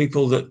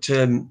people that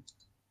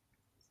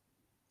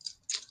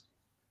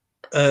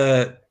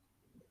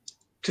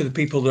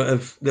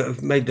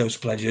have made those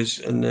pledges,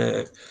 and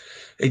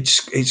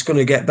it's going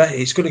to get better.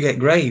 It's going to get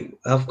great.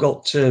 I've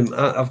got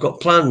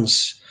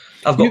plans.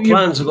 I've got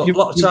plans. I've got a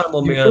lot of time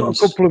on my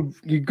hands.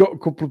 You've got a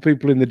couple of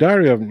people in the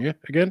diary, haven't you?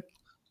 Again,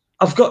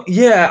 I've got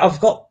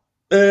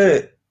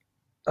a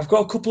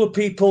couple of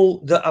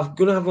people that I'm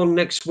going to have on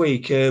next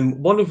week.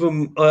 One of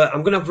them,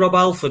 I'm going to have Rob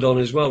Alford on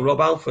as well.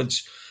 Rob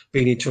Alford's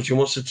been in touch and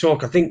wants to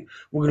talk. I think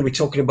we're going to be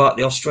talking about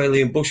the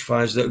Australian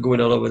bushfires that are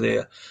going on over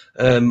there.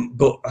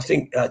 But I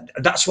think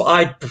that's what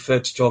I'd prefer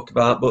to talk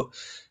about. But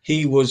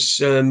he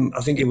was,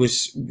 I think he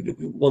was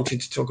wanting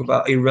to talk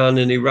about Iran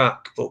and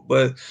Iraq.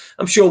 But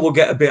I'm sure we'll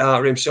get a bit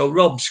out of him. So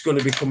Rob's going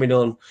to be coming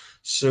on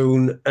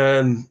soon.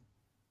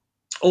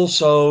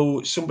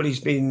 Also, somebody's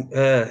been...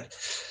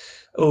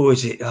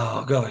 is it?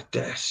 Oh, God,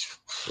 Des.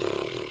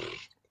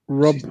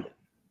 Rob?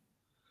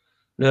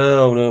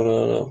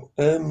 No.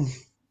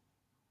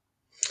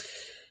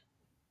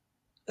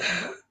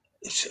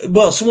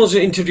 Well, someone's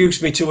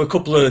introduced me to a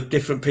couple of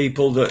different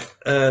people that...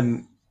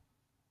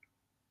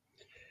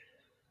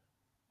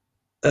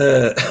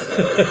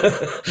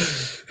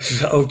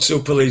 Old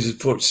Super Lizard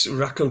puts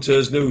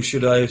Raconteurs news.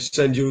 Should I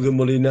send you the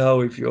money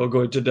now if you're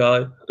going to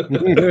die?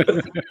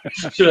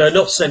 Should I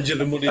not send you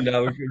the money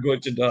now if you're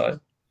going to die?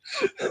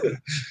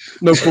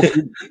 There's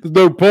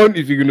no point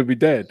if you're going to be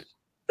dead.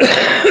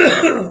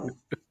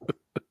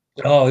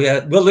 Oh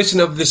yeah. Well, listen,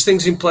 there's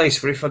things in place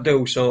for if I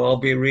do, so I'll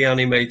be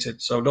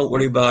reanimated. So don't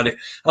worry about it.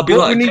 I'll be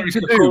what we need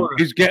to do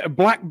is get a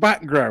black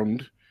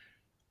background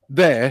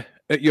there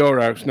at your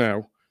house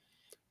now,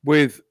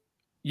 with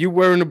you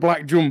wearing a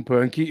black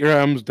jumper and keep your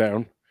arms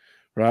down,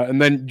 right,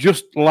 and then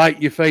just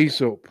light your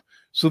face up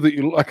so that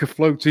you look like a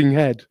floating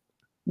head.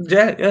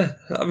 Yeah,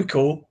 that'd be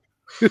cool.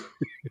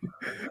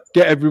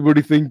 Get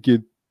everybody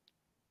thinking.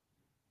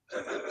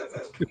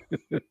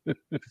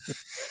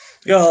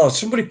 Oh,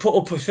 somebody put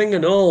up a thing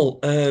and all.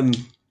 I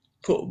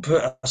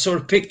saw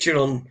a picture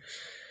on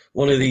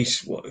one of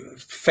these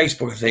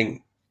Facebook, I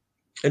think,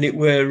 and it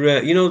were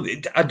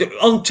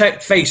on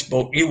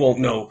Facebook. You won't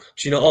know,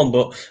 because you're not on,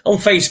 but on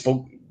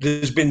Facebook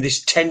there's been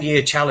this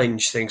 10-year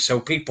challenge thing. So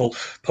people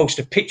post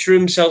a picture of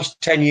themselves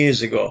 10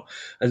 years ago,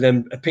 and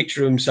then a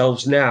picture of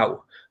themselves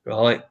now,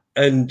 right?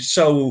 And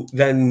so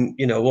then,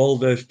 all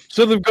the...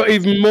 So they've got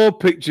even more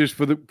pictures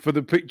for the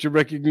picture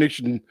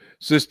recognition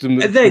system.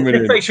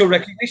 The facial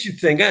recognition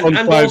thing. And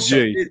 5G.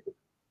 Also,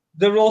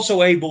 they're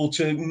also able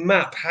to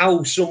map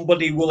how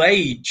somebody will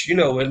age, and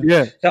all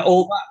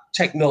that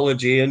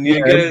technology. And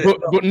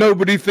but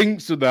nobody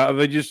thinks of that.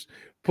 They just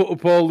put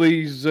up all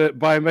these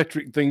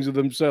biometric things of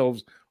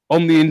themselves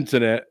on the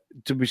internet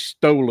to be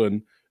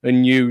stolen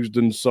and used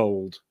and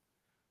sold.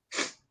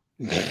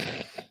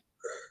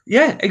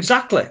 Yeah,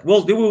 exactly.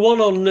 Well, there were one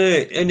on,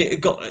 and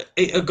it got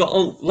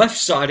on left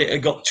side. It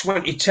had got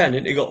 2010,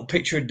 and it got a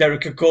picture of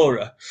Derek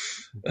Acora,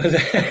 and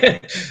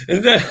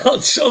then on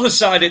the other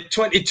side at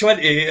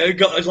 2020, it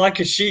got like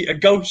a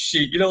ghost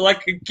sheet,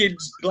 like a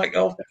kid's, like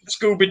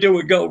Scooby Doo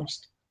a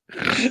ghost.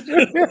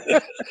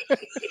 That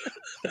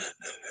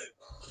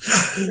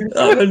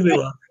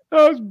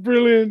was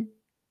brilliant.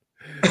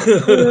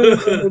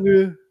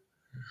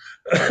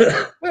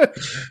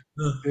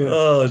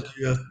 Oh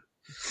dear.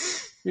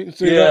 You can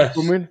see that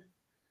coming.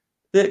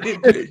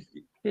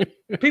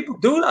 People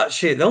do that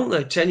shit, don't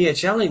they? 10-year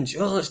challenge.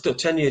 Oh, let's do a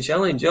 10-year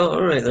challenge. Oh,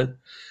 all right then.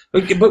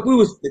 But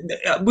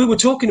we were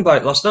talking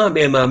about it last night,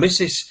 me and my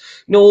missus.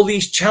 All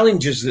these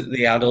challenges that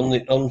they had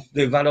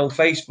they've had on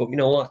Facebook.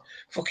 Like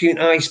fucking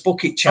ice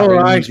bucket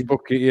challenge. Oh, ice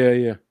bucket,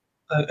 yeah.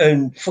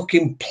 And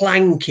fucking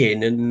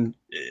planking and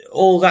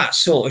all that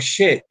sort of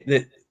shit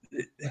that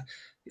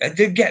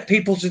they get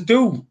people to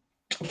do.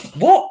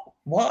 What?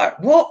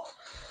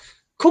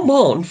 Come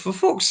on, for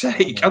fuck's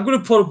sake. I'm going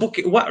to put a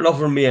bucket of water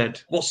over my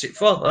head. What's it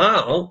for? I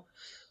don't know.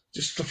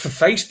 Just for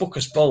Facebook,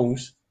 I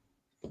suppose.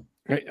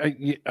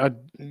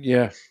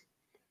 Yeah.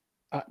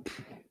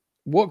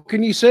 What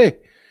can you say?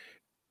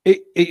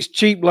 It's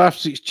cheap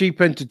laughs, it's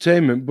cheap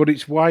entertainment, but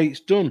it's why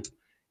it's done.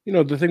 You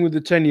know, the thing with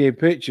the 10-year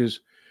pictures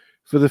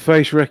for the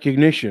face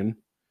recognition,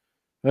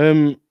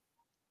 the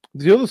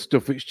other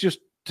stuff, it's just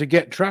to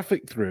get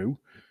traffic through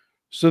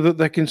so that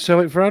they can sell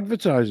it for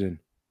advertising.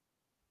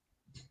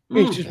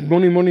 It's just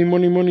money, money,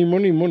 money, money,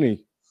 money,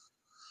 money.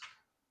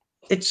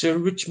 It's a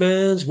rich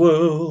man's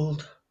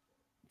world.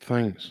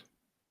 Thanks.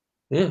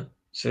 Yeah,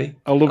 see?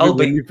 I love it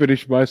when you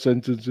finish my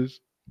sentences.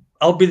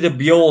 I'll be the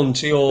Bjorn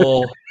to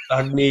your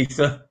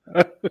Agnetha.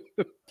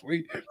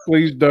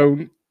 Please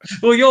don't.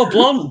 Well, you're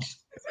blonde.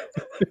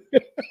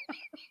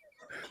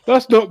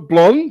 That's not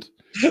blonde.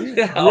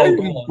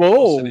 Oh,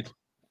 bald.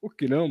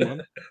 Fucking hell,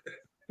 man.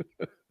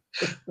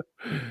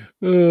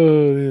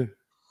 Oh, yeah.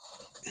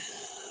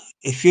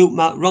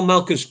 Ron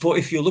Malcolm's put,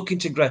 if you're looking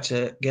to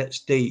Greta,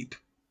 gets deep.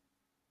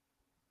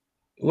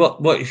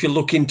 What if you're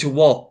looking to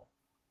what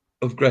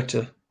of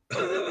Greta?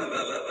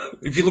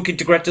 If you're looking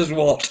to Greta's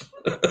what?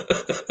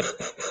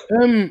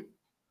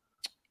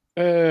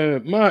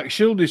 Mark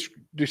Shield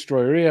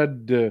Destroyer, he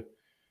had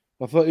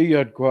I thought he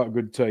had quite a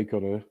good take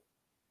on her.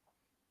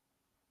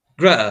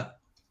 Greta?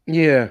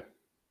 Yeah.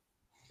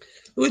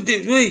 Well,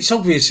 it's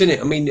obvious, isn't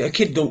it? I mean, a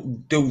kid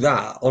don't do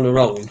that on her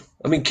own.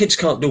 I mean, kids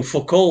can't do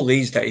fuck all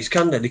these days,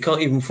 can they? They can't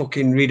even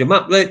fucking read a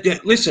map.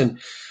 Listen,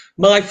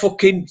 my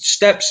fucking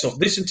stepson,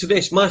 listen to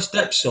this. My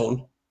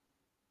stepson,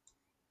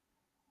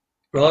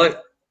 right,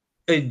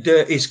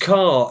 his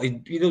car,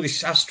 you know,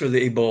 this Astra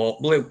that he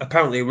bought,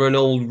 apparently it were an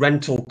old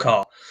rental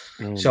car.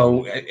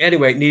 So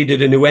anyway, it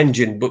needed a new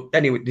engine. But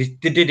anyway,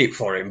 they did it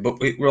for him. But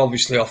we were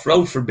obviously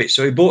off-road for a bit.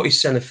 So he bought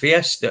his son a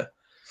Fiesta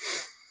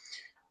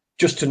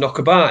just to knock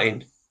about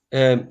in.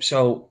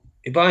 So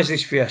he buys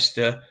this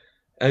Fiesta.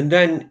 And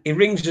then he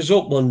rings us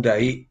up one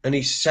day and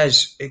he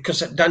says, because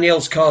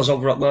Danielle's car's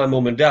over at my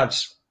mum and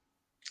dad's.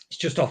 It's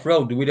just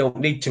off-road. We don't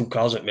need two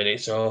cars at the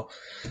minute. So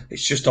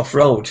it's just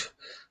off-road.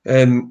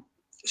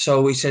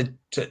 So he said,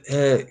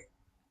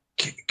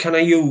 can I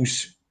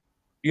use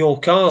your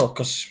car?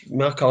 Because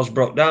my car's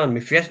broke down.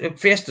 My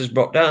Fiesta's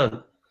broke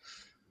down.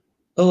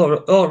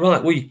 Oh,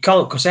 right. Well, you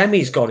can't because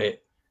Emmy's got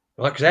it.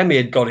 Right? Because Emmy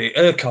had got it.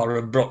 Her car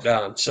had broke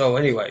down. So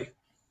anyway,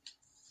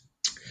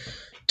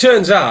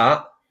 turns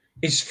out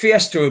his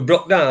Fiesta had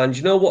broke down. Do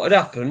you know what had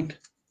happened?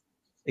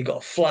 He got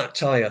a flat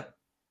tyre.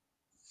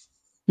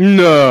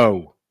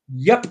 No.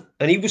 Yep.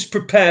 And he was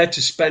prepared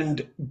to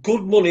spend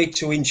good money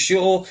to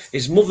insure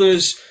his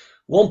mother's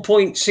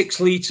 1.6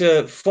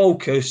 litre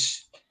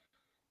Focus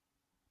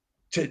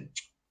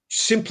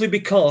simply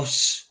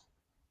because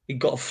he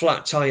got a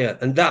flat tyre.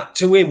 And that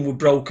to him were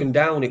broken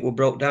down. It were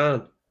broke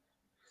down.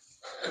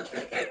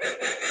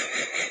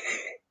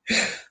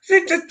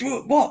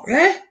 What,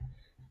 eh?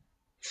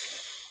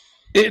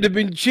 It'd have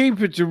been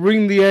cheaper to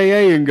ring the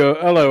AA and go,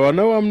 hello, I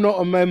know I'm not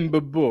a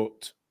member,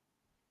 but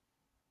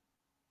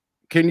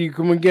can you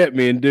come and get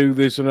me and do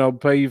this and I'll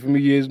pay you for my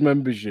year's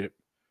membership?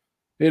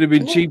 It'd have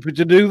been cheaper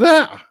to do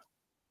that.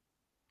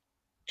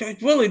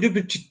 Well, it'd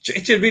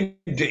have been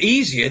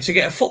easier to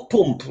get a foot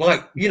pump,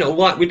 like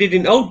we did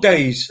in old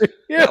days.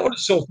 Yeah. That would have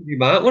sorted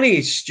him out. One of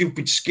his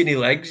stupid skinny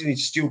legs and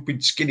his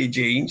stupid skinny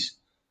jeans.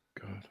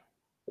 God.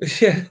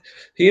 Yeah,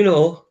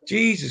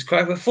 Jesus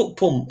Christ, a foot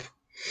pump.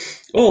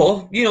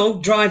 Or,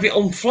 drive it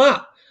on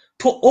flat.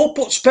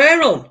 Put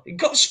spare on. You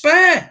got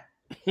spare.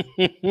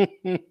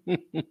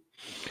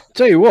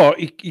 Tell you what,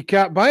 you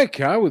can't buy a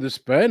car with a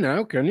spare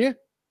now, can you?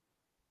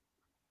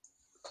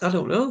 I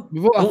don't know.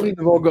 I think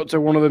they've all got to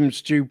one of them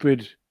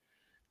stupid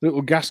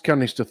little gas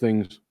canister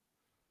things.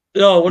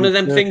 No, one of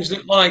them things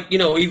that,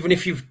 even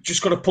if you've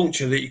just got a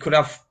puncture that you could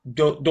have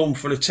done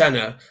for a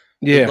tenner.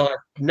 Yeah. Like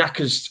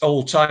knackers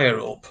old tyre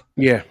up.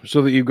 Yeah,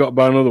 so that you've got to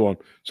buy another one.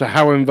 So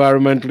how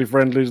environmentally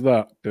friendly is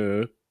that?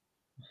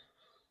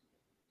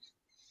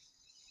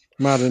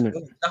 Mad, isn't it?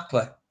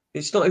 Exactly.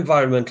 It's not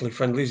environmentally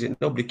friendly, is it?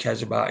 Nobody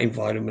cares about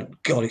environment.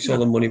 God, it's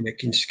all a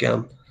money-making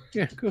scam.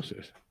 Yeah, of course it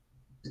is.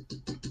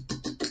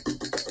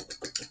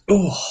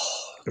 Oh,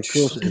 of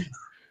course it is.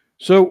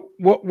 So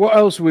what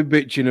else are we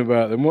bitching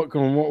about then?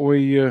 What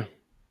we... Do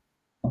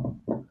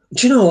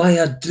you know, I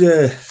had...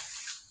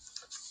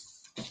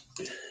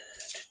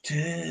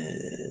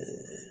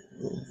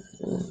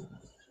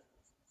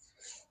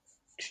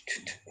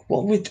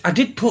 I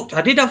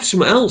did have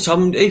something else.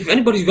 If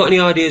anybody's got any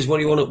ideas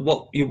what you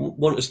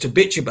want us to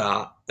bitch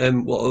about,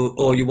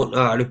 or you want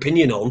our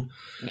opinion on,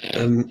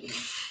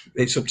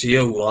 it's up to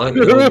you, right?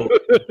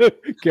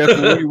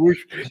 Careful what you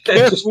wish.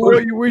 Careful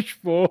what you wish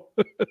for.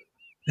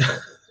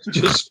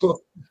 Just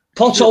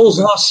potholes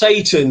are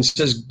Satan,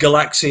 says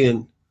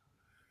Galaxian.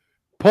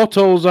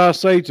 Potholes are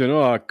Satan.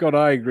 Oh God,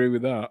 I agree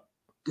with that.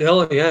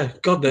 Oh yeah,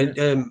 God.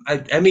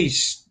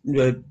 Emmy's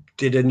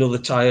did another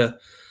tyre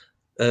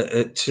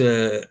at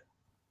in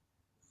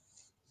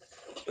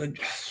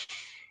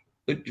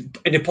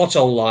a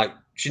pothole. Like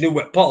she knew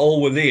what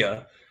pothole were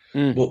there,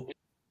 but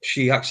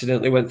she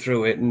accidentally went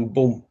through it and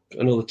boom,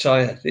 another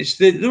tyre.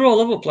 They're all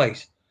over the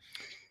place.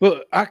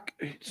 But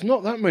it's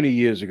not that many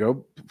years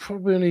ago,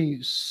 probably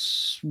only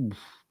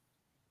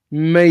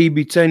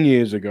maybe 10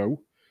 years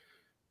ago.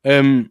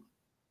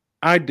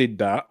 I did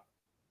that,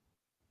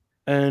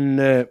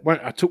 and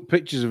I took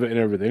pictures of it and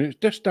everything. It's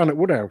just down at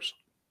Woodhouse,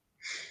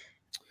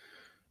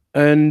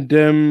 and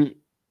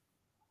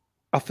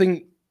I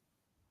think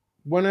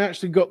when I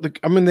actually got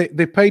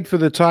they paid for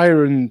the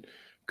tire, and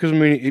because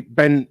it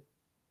bent.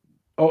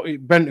 Oh,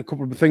 it bent a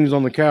couple of things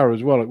on the car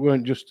as well. It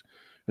weren't just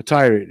a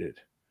tire. It did.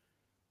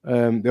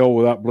 They all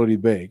were that bloody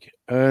big,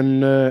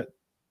 and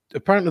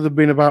apparently there've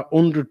been about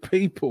 100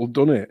 people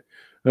done it,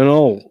 and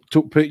all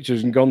took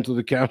pictures and gone to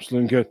the council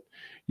and go,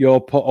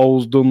 "Your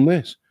pothole's done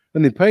this,"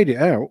 and they paid it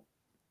out.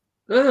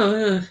 Oh,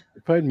 yeah.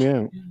 They paid me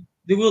out.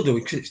 They will do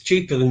it because it's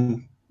cheaper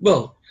than.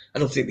 Well, I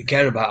don't think they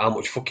care about how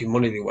much fucking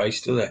money they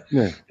waste, do they?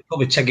 Yeah. They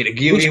probably take it to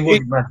guilty.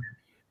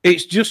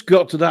 It's just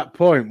got to that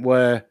point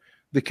where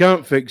they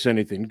can't fix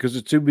anything because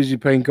they're too busy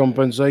paying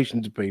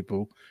compensation to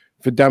people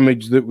for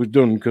damage that was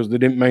done because they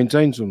didn't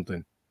maintain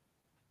something.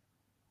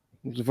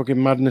 There's a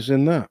fucking madness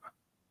in that.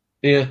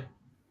 Yeah.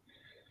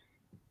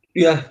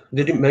 Yeah,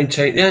 they didn't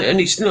maintain. Yeah, and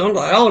it's not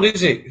like hard,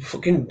 is it?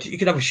 Fucking, you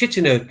could have a shit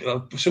in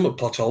some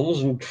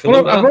potholes and fill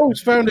them I've out.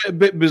 always found it a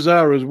bit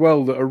bizarre as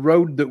well that a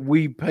road that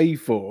we pay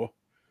for,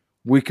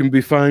 we can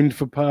be fined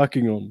for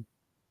parking on.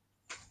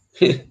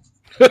 We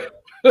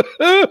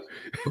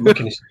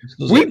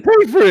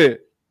pay for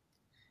it.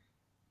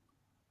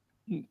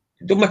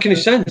 It don't make any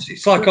sense.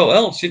 It's like all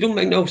else. It don't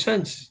make no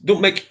sense. It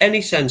don't make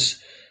any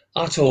sense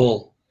at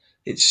all.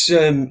 It's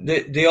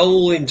the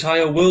whole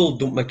entire world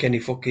don't make any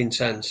fucking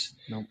sense.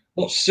 No.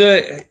 What's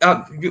you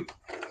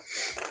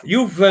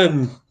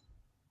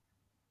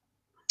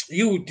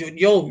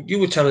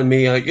were telling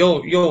me I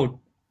don't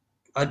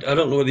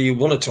know whether you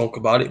want to talk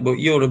about it, but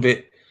you're a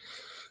bit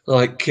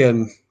like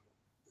a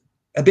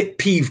bit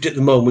peeved at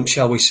the moment,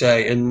 shall we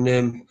say?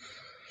 And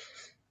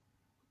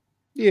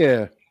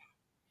yeah.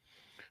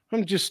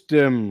 I'm just, I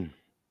don't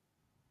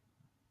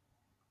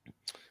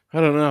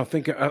know. I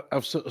think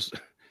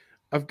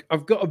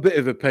I've got a bit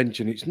of a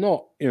pension. It's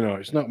not,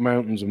 it's not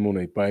mountains of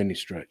money by any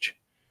stretch,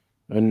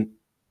 and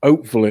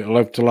hopefully it'll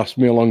have to last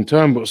me a long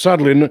time. But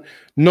sadly,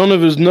 none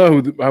of us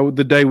know how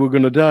the day we're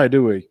going to die,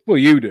 do we? Well,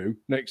 you do.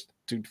 Next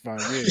 2 to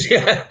 5 years.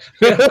 Yeah.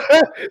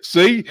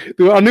 See,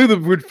 I knew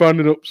that we'd find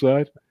an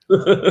upside.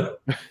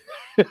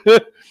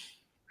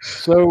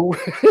 So,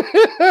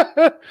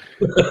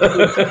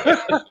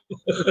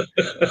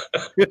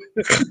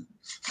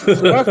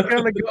 so I've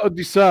kind of got to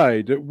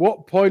decide at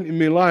what point in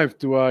my life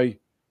do I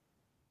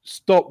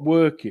stop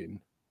working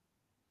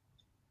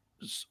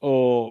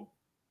or,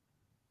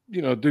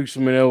 do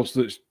something else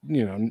that's,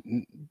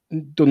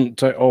 doesn't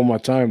take all my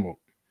time up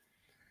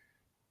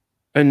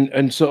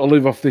and sort of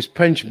live off this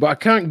pension. But I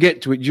can't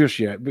get to it just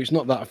yet, but it's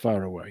not that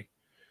far away.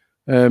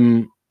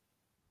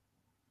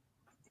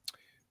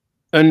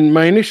 And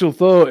my initial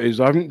thought is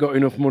I haven't got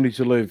enough money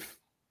to live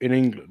in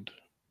England,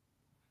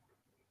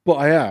 but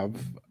I have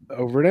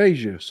over in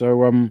Asia.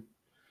 So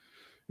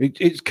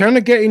it's kind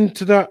of getting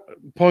to that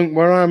point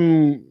where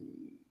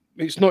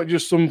it's not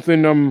just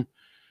something I'm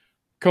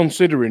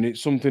considering,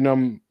 it's something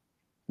I'm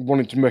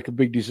wanting to make a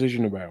big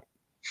decision about.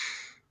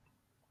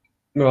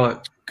 Right.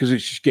 Because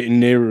it's just getting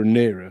nearer and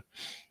nearer.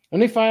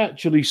 And if I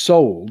actually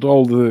sold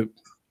all the,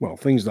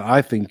 things that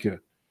I think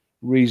are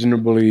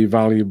reasonably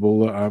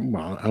valuable, that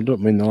I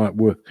don't mean they're like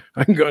worth,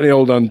 I haven't got any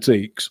old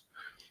antiques,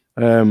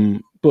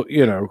 but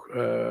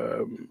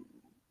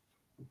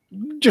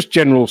just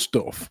general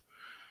stuff.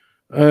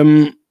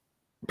 At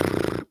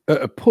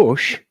a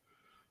push,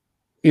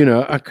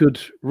 I could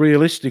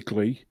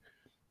realistically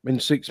in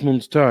 6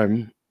 months'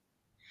 time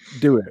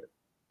do it,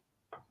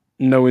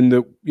 knowing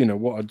that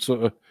what I'd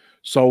sort of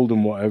sold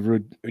and whatever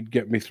it'd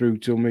get me through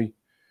till my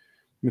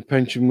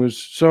pension was.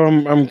 So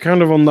I'm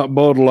kind of on that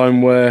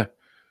borderline where,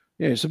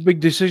 yeah, it's a big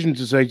decision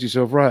to say to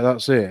yourself, right,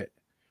 that's it.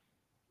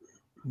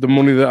 The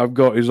money that I've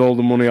got is all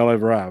the money I'll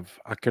ever have.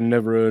 I can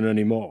never earn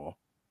any more.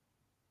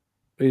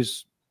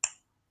 It's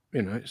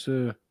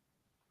a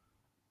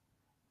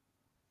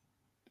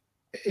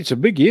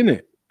biggie, isn't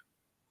it?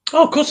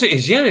 Oh, of course it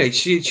is. Yeah,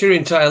 it's your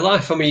entire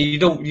life. I mean, you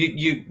don't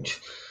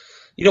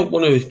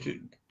want to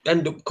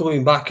end up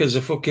coming back as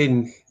a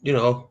fucking, you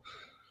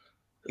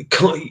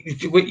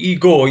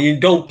go, you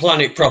don't plan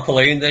it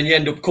properly, and then you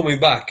end up coming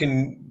back,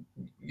 and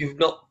you've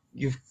not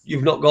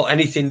got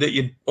anything that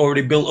you'd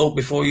already built up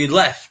before you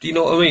left. You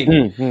know what I mean?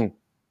 Mm-hmm.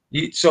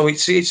 So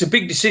it's a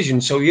big decision.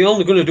 So you're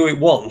only going to do it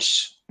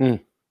once.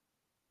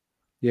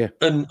 Yeah,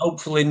 and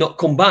hopefully not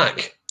come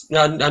back.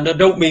 And I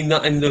don't mean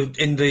that in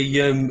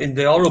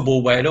the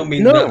horrible way. I don't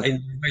mean that in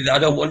the way that I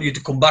don't want you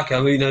to come back.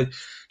 I mean,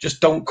 just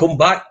don't come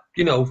back.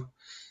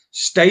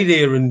 Stay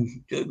there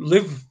and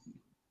live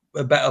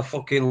a better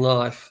fucking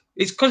life.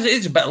 It's because it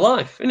is a better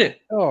life, isn't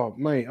it? Oh,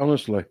 mate,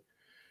 honestly,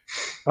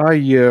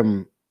 it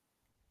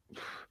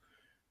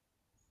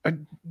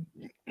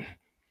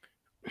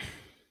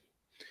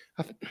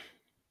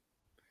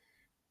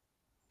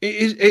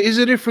is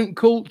a different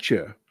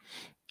culture,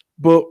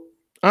 But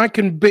I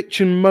can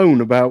bitch and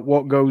moan about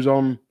what goes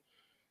on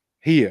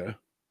here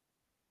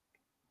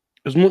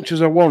as much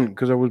as I want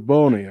because I was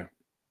born here.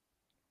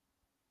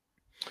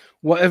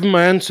 Whatever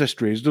my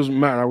ancestry is, doesn't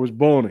matter. I was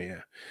born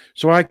here.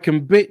 So I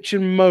can bitch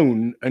and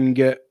moan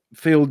and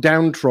feel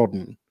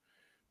downtrodden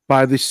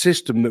by this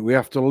system that we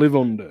have to live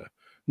under,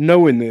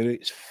 knowing that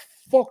it's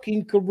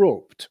fucking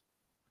corrupt.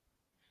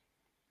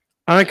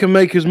 I can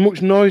make as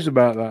much noise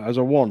about that as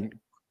I want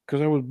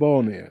because I was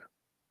born here.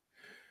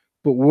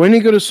 But when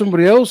you go to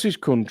somebody else's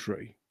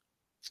country,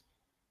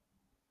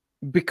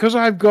 because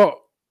I've got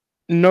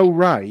no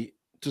right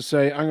to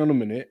say, hang on a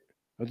minute,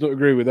 I don't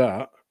agree with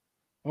that.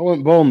 I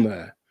wasn't born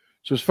there.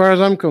 So as far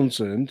as I'm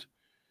concerned,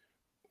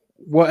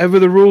 whatever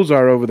the rules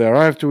are over there,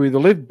 I have to either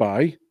live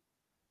by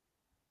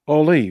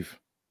or leave.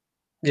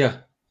 Yeah.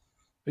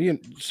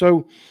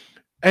 So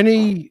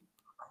I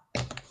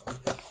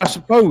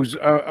suppose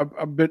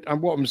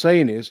what I'm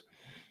saying is,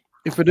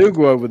 if I do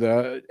go over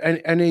there,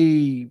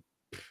 any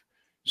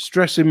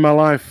stress in my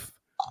life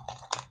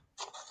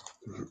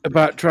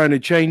about trying to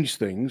change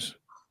things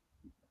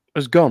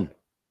has gone.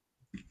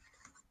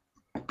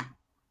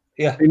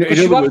 Yeah, because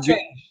you have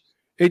changed.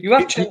 You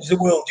have changed the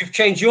world. You've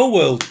changed your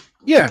world.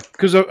 Yeah,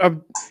 because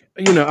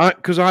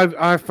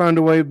I've found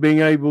a way of being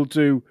able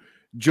to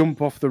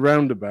jump off the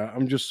roundabout.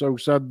 I'm just so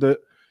sad that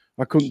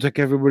I couldn't take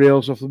everybody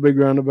else off the big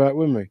roundabout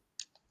with me.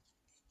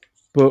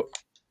 But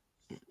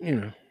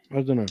I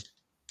don't know.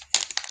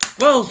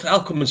 Well,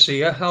 I'll come and see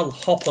you. I'll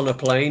hop on a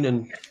plane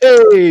and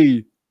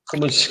hey,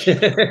 come and see.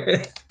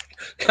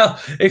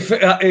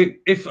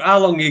 If how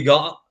long you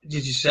got?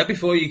 Did you say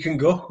before you can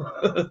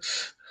go?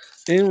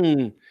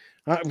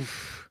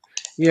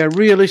 Yeah,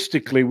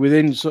 realistically,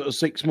 within sort of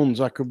 6 months,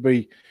 I could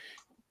be,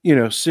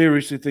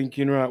 seriously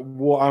thinking, right,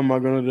 what am I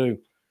going to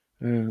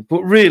do?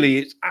 But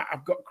really,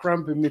 I've got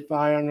cramp in my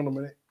thigh. Hang on a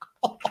minute.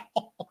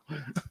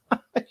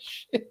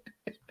 Shit.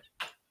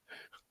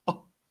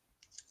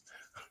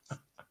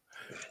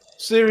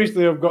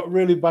 Seriously, I've got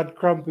really bad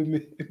cramp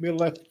in my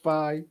left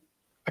thigh.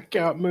 I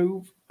can't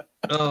move.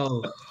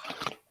 Oh.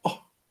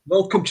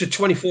 Welcome to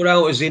 24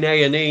 Hours in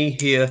A&E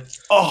here.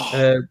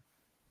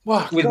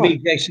 With me,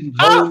 Jason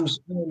Holmes,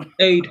 and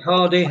Aid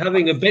Hardy,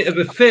 having a bit of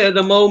a fit at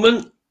the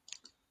moment.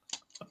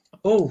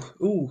 Oh,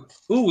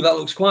 that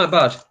looks quite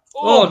bad.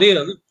 Oh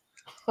dear.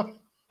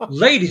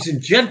 Ladies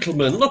and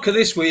gentlemen, look at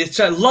this. It's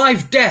a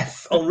live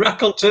death on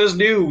Raconteurs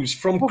News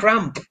from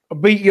cramp. I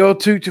beat your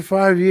 2 to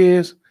 5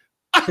 years.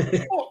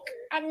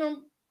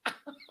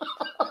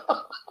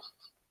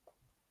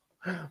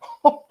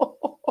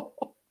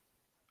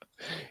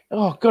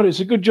 Oh, God, it's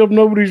a good job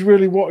nobody's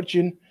really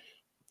watching.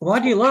 Why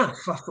do you laugh?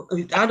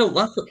 I don't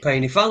laugh at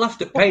pain. If I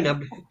laughed at pain, I'd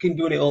be fucking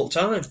doing it all the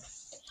time.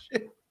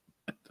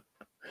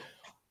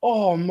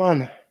 Oh,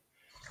 man.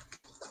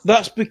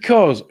 That's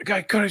because,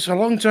 God, it's a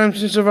long time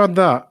since I've had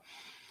that.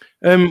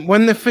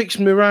 When they fixed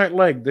my right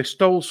leg, they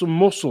stole some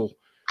muscle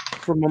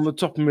from on the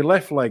top of my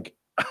left leg.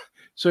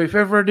 So if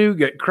ever I do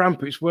get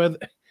cramp, it's where...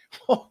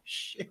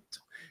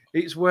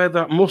 It's where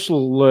that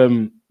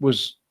muscle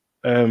was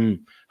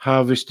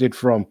harvested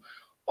from.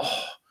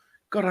 Oh,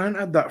 God, I haven't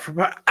had that for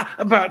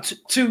about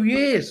 2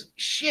 years.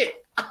 Shit.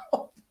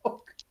 Oh,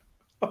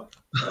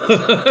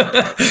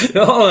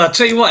 I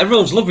tell you what,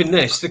 everyone's loving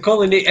this. They're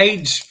calling it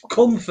AIDS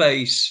cum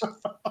face.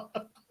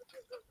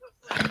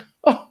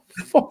 Oh,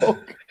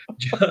 fuck.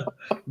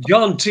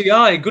 John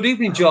T.I. Good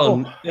evening,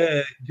 John.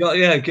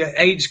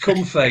 AIDS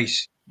cum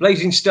face.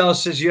 Blazing Star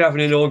says you're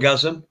having an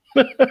orgasm.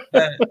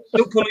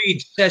 Super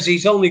Lead says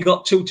he's only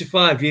got 2 to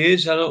 5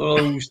 years. I don't know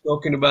who's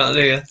talking about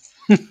there.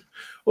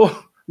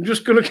 Oh, I'm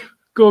just going to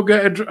go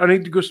get a drink. I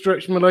need to go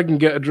stretch my leg and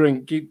get a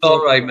drink.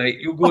 All right,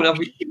 mate. You go and have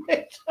it.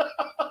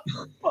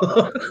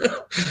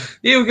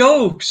 Here we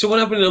go. Someone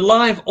having a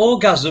live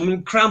orgasm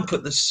and cramp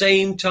at the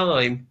same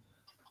time.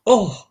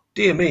 Oh,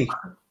 dear me.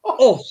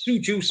 Oh, Sue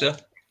Juicer.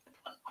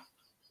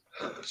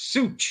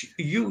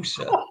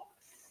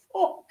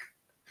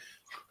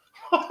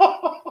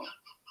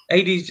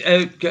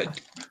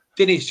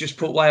 Denny's just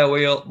put why are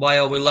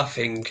we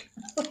laughing?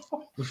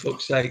 For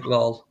fuck's sake,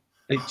 lol.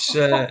 It's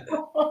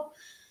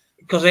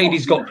because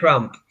Aidy's got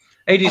cramp.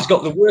 Aidy's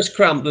got the worst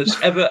cramp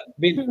that's ever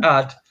been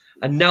had,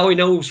 and now he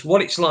knows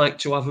what it's like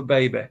to have a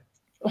baby.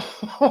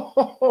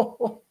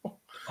 Oh,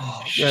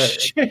 yeah.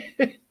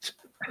 Shit.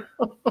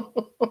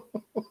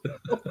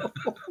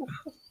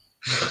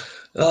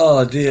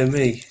 Oh dear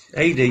me,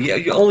 Adi, you're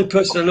the only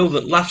person I know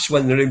that laughs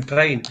when they're in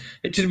pain.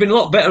 It would have been a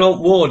lot better on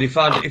ward if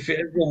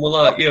everyone were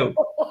like you.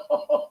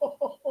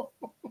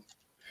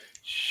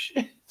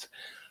 Shit!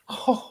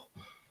 Oh,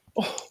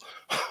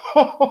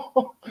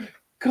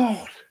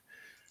 God!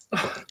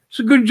 It's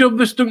a good job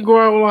this didn't go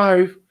out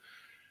live.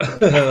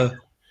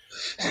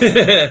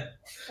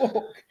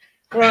 Fuck.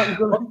 Right,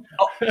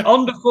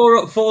 Under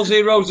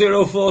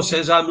 4004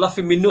 says I'm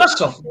laughing me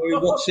nuts off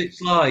knowing what it's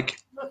like.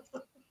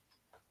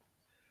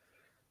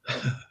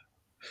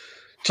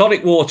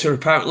 Tonic water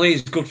apparently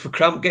is good for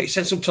cramp.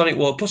 Send some tonic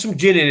water. Put some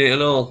gin in it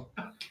and all.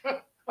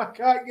 I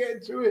can't get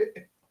into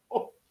it.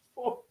 Oh,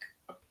 fuck.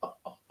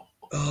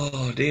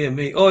 Oh, dear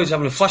me. Oh, he's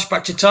having a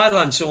flashback to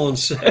Thailand, someone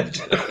said.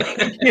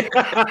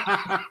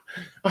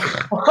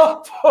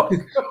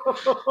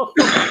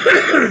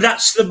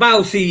 That's the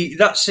mouth.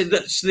 That's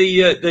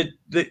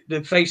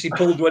the face he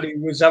pulled when he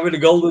was having a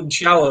golden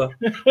shower.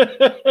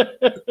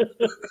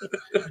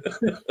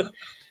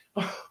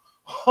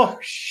 Oh,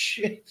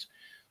 shit.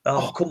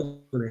 Oh, come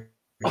on.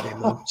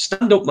 Man.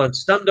 Stand up, man.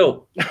 Stand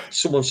up,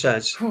 someone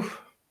says.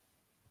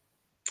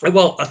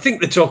 Well, I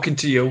think they're talking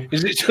to you.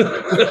 Is it?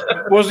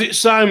 Was it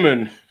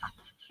Simon?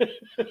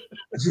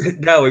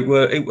 No, it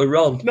were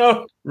Ron.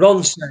 No,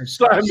 Ron says.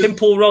 Simon.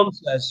 Simple Ron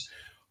says.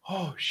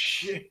 Oh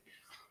shit!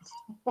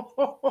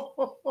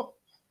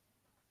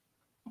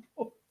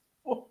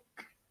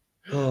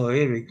 Oh,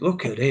 here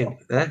look at him.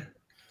 There,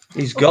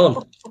 he's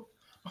gone.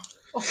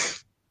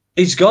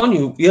 He's gone.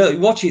 You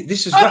watch it.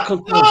 This is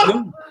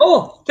Raconteurs.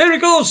 Oh, there he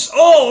goes.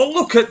 Oh,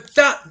 look at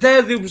that.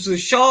 There was a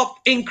sharp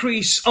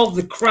increase of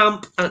the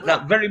cramp at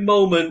that very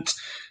moment.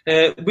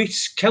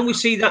 Can we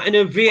see that in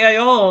a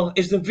VAR?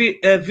 Is the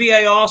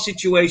VAR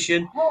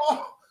situation?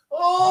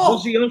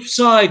 Was he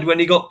offside when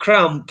he got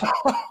cramp?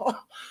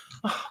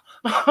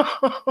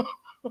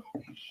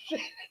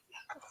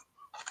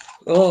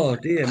 Oh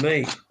dear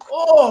me.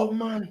 Oh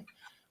man.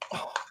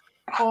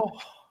 Oh.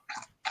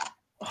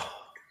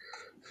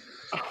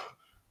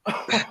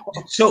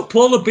 So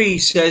Paula B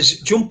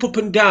says, jump up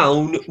and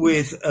down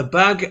with a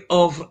bag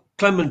of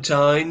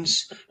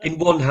clementines in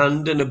one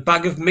hand and a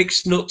bag of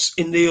mixed nuts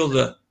in the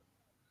other.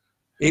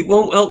 It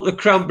won't help the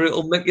cramp, but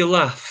it'll make you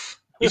laugh.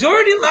 He's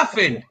already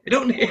laughing. You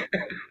don't hear.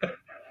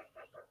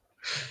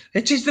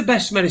 It is the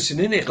best medicine,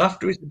 isn't it?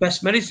 Laughter is the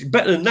best medicine.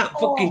 Better than that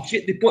fucking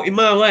shit they put in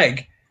my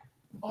leg.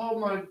 Oh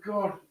my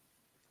god.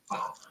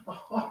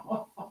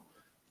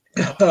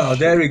 Oh,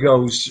 there he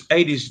goes.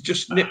 Aidy's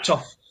just nipped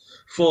off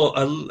for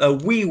a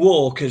wee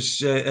walk,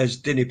 as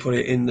Dinny put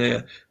it in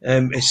there.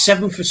 A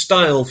 7 for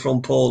style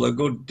from Paula.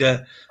 Good.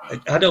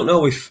 I don't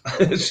know if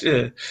I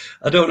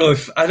don't know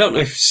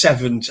if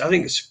 7. I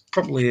think it's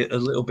probably a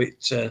little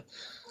bit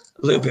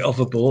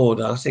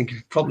overboard. I think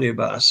it's probably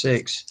about a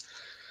 6.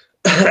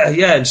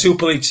 Yeah, and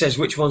Super League says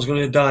which one's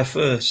going to die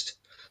first.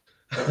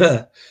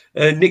 Nick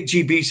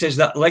GB says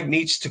that leg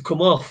needs to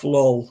come off.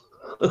 Lol.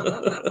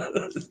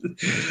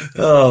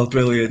 Oh,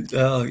 brilliant.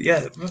 Oh,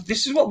 yeah.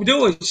 This is what we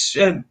do. It's,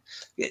 you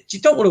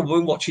don't want to be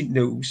watching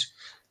news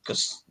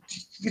because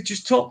you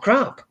just talk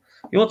crap.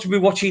 You want to be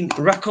watching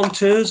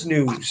Raconteurs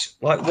news,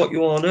 like what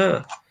you are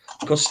now,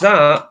 because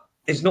that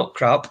is not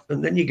crap,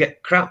 and then you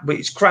get crap, but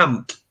it's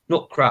cramp,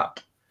 not crap.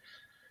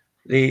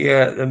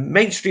 The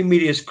mainstream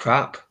media is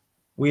crap.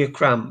 We are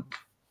cramp.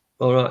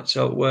 All right,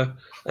 so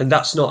and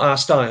that's not our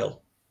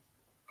style.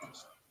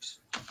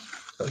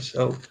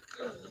 So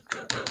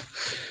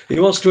he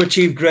wants to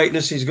achieve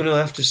greatness. He's going to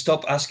have to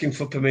stop asking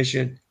for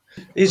permission.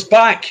 He's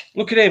back.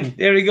 Look at him.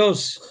 There he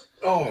goes.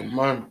 Oh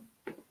man.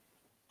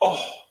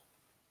 Oh.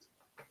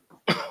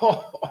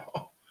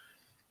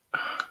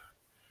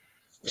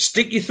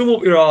 Stick your thumb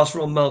up your arse,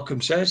 Ron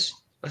Malcolm says.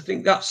 I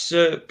think that's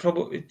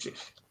probably.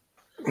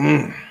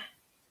 No,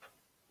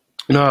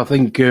 I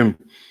think.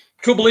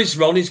 Trouble is,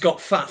 Ron, he's got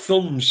fat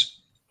thumbs.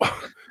 I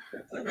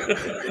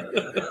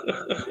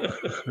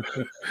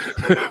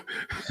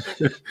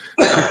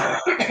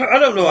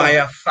don't know why I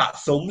have fat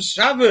thumbs.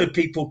 I've heard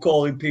people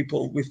calling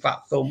people with fat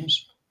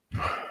thumbs.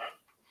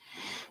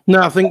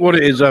 No, I think what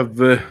it is,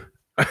 I've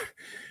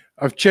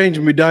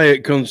changed my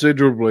diet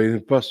considerably in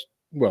the past,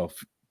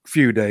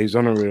 few days,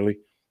 I don't really.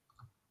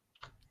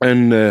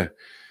 And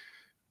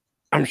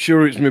I'm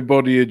sure it's my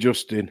body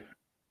adjusting.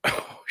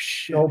 Oh,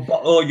 shit.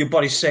 Oh, your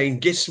body's saying,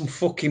 get some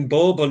fucking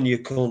bourbon, you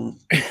cunt.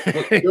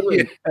 What you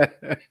doing?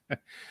 Yeah.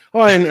 Oh,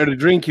 I ain't had a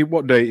drink.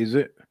 What date is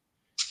it?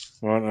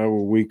 I don't know,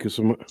 a week or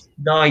something.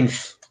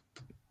 9th.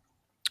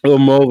 Oh,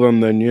 more than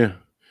then, yeah.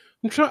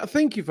 I'm trying to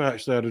think if I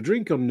actually had a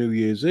drink on New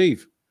Year's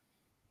Eve.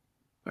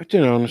 I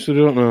don't know, honestly, I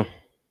don't know.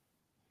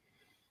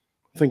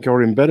 I think I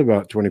were in bed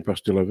about 20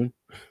 past 11.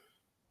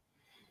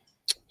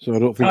 So I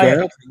don't think I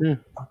had. Yeah.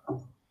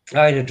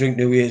 I had a drink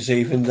New Year's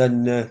Eve and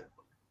then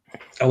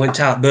I went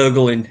out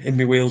burgling in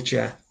my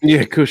wheelchair.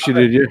 Yeah, of course you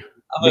did, yeah.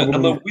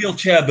 I'm a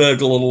wheelchair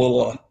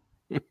burglar.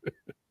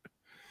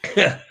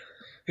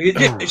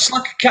 It's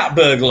like a cat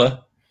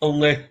burglar,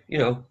 only,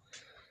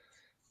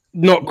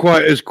 not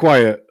quite as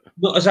quiet.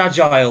 Not as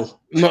agile.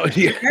 Not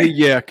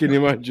yeah, I can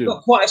imagine.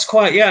 Not quite as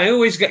quiet, yeah. I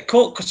always get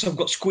caught because I've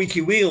got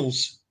squeaky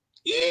wheels.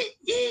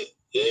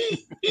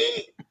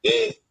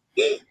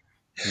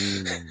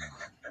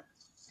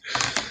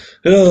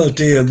 Oh,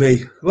 dear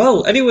me.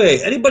 Well, anyway,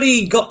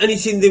 anybody got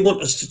anything they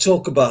want us to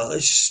talk about?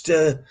 Let's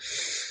we'll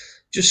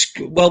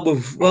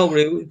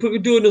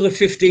do another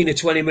 15 or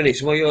 20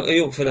 minutes. Are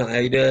you up for that,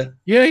 Ada?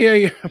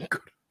 Yeah. I'm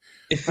good.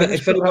 If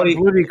anybody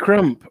bloody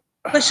cramp.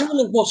 Let's have a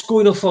look what's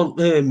going off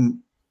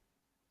on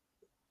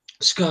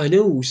Sky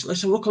News.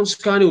 Let's have a look on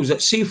Sky News.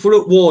 Let's see if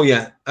we're at war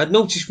yet. I'd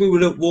noticed we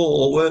were at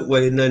war, weren't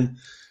we? And then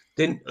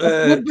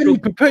we've been in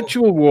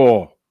perpetual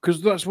war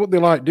because that's what they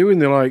like doing.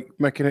 They like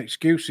making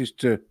excuses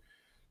to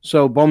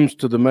sell bombs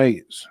to the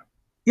mates.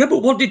 Yeah,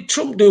 but what did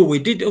Trump do? He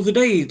did the other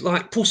day,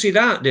 like pussied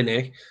out,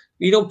 didn't he?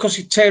 You know,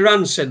 because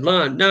Tehran said,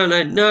 like,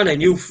 no,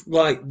 you've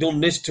like done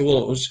this to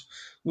us.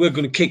 We're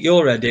going to kick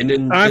your head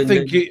in, I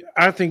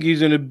think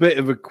he's in a bit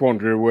of a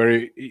quandary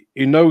where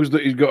he knows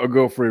that he's got to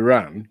go for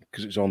Iran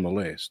because it's on the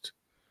list,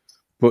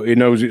 but he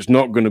knows it's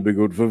not going to be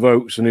good for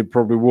votes, and he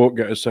probably won't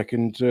get a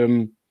second.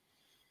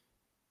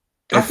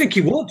 I think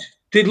he would.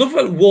 They love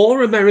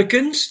war,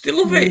 Americans. They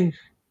love it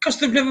because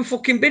they've never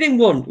fucking been in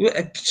one.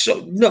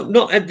 So,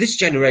 not at this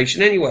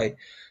generation anyway.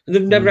 And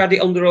they've never had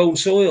it on their own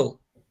soil.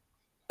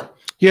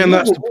 Yeah, and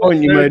that's the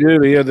point you made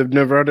earlier. Yeah, they've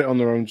never had it on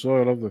their own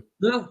soil, have they?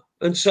 No.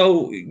 And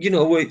so, you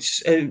know,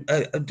 it's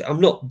I'm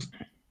not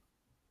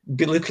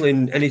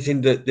belittling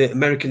anything that the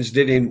Americans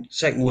did in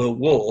Second World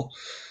War,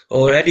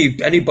 or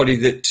anybody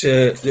that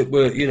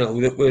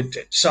were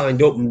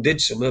signed up and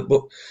did something.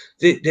 But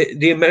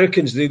the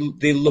Americans,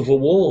 they love a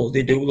war.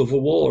 They do love a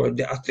war,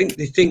 and I think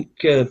they think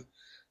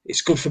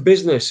it's good for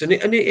business, and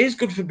it is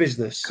good for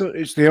business.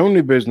 It's the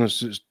only business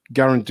that's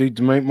guaranteed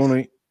to make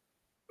money.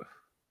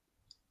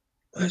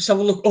 Let's have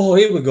a look. Oh,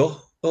 here we go.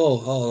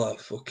 Oh,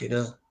 fucking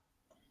hell.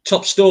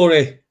 Top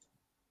story.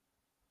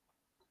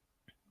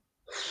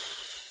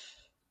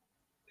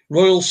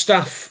 Royal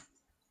staff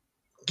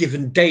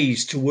given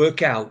days to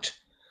work out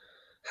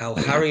how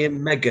Harry and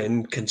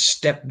Meghan can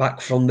step back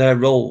from their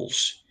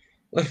roles.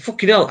 Well,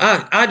 fucking hell,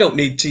 I don't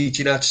need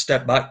teaching how to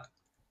step back.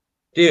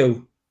 Do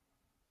you?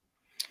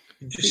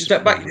 Just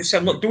step back. You say,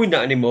 I'm not doing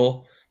that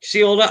anymore. You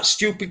see all that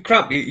stupid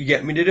crap you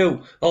get me to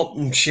do? Oh,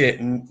 and shit,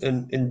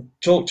 and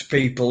talk to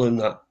people and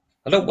that.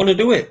 I don't want to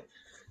do it.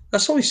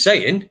 That's all he's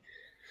saying.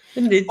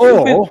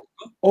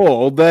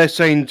 Or they're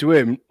saying to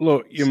him,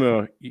 look, you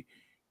married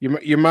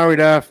you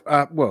married a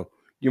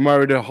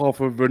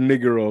half of a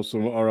nigger or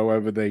something, or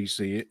however they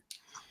see it.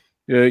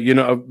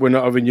 We're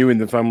not having you in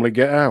the family.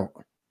 Get out.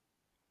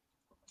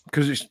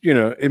 Because it's,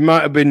 it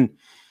might have been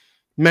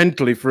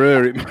mentally for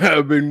her. It might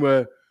have been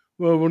where,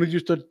 well, when he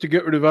just had to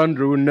get rid of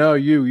Andrew, and now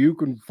you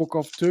can fuck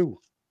off too.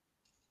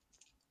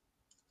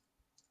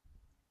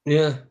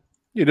 Yeah.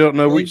 You don't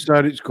know which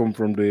side it's come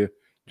from, do you?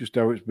 Just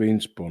how it's been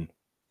spun.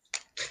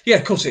 Yeah,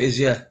 of course it is.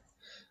 Yeah.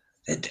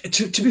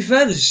 To be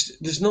fair,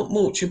 there's not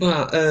much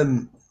about.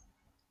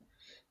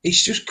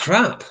 It's just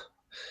crap.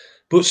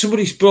 But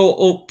somebody's brought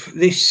up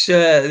this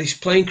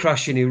plane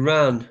crash in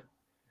Iran.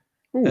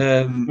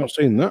 Ooh, not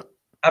seen that.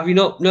 Have you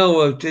not?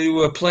 No, there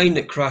were a plane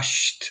that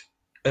crashed.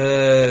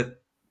 I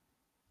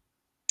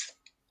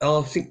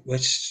think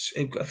it's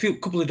a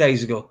couple of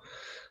days ago.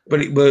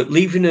 But it were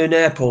leaving an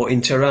airport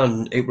in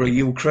Tehran. It were a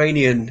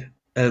Ukrainian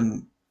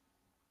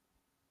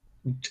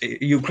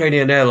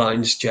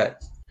Airlines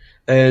jet,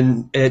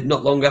 and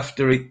not long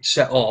after it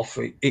set off,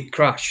 it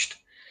crashed.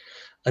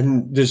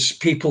 And there's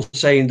people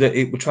saying that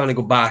it were trying to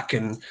go back,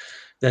 and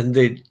then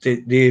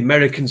the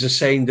Americans are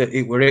saying that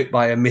it were hit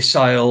by a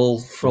missile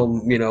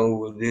from,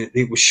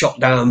 it was shot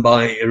down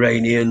by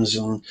Iranians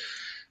and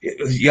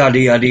yada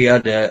yada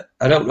yada.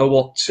 I don't know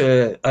what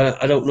I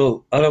don't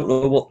know what I don't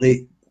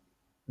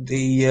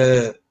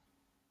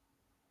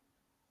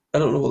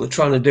know what they're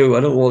trying to do.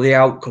 I don't know what the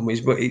outcome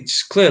is, but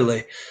it's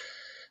clearly,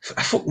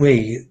 fuck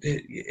me,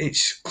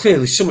 it's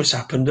clearly something's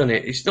happened, hasn't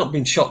it? It's not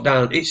been shot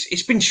down.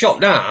 It's been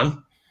shot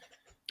down.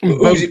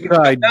 Who's it been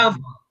shot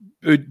down?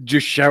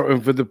 Just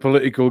shouting for the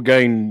political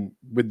gain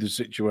with the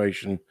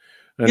situation,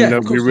 and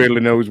nobody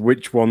really knows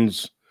which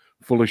one's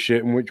full of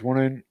shit and which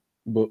one ain't.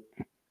 But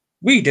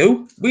we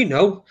do. We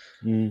know.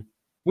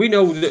 We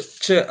know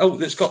that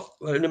that's got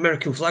an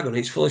American flag on it.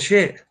 It's full of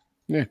shit.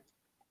 Yeah.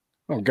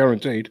 Oh,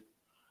 guaranteed.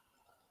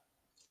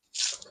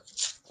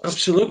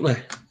 Absolutely.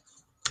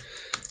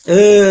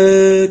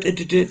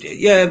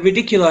 Yeah,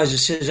 Ridiculizer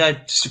says,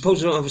 I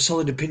suppose I don't have a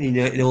solid opinion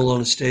yet, in all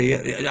honesty.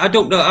 I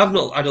don't know. I've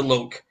not had a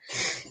look.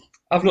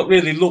 I've not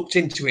really looked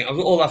into it.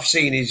 All I've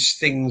seen is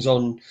things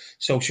on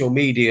social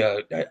media.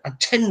 I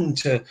tend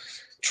to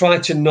try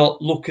to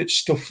not look at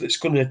stuff that's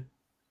going to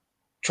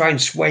try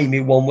and sway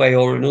me one way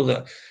or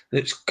another.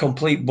 That's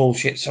complete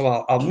bullshit. So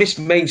I'll miss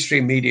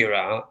mainstream media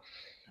out,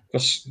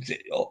 because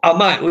I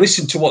might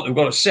listen to what they've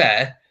got to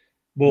say,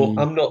 but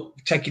I'm not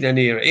taking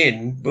any of it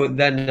in. But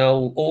then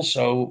I'll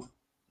also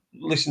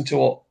listen to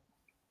what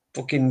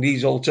fucking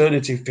these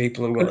alternative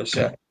people have got to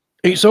say.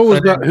 It's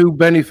always that who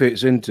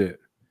benefits, isn't it?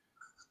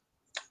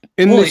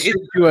 In this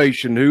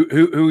situation,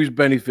 who is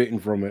benefiting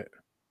from it?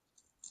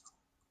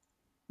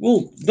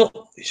 Well,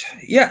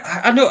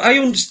 yeah, I know. I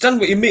understand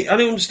what you mean. I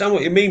don't understand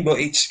what you mean, but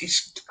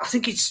it's. I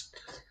think it's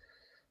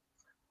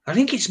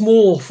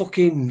more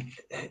fucking.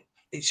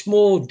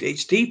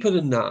 It's deeper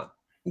than that.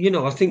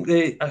 I think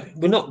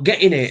we're not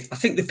getting it. I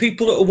think the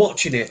people that are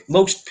watching it,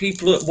 most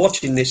people that are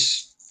watching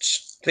this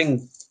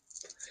thing,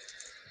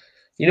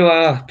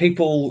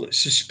 people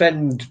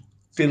suspend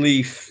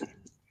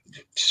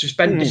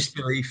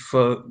disbelief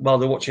while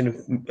they're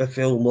watching a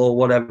film or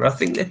whatever. I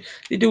think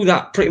they do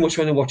that pretty much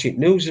when they're watching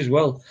news as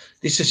well.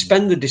 They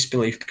suspend the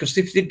disbelief, because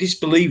if they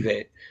disbelieve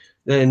it,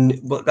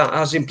 but that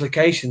has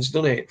implications,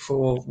 doesn't it,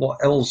 for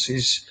what else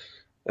is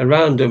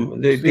around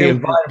them, the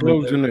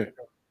environment. Isn't it?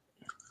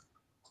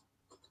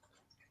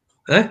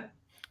 Eh?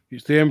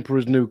 It's the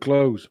Emperor's New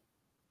Clothes.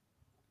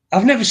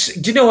 I've never.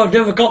 Do you know? I've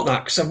never got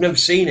that because I've never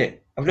seen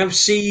it. I've never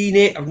seen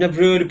it. I've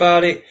never heard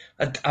about it.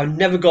 I've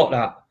never got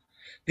that.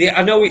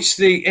 I know it's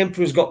the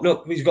Emperor's got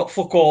no. He's got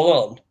fuck all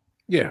on.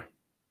 Yeah.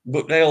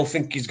 But they all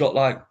think he's got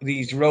like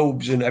these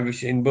robes and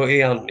everything, but he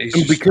hasn't.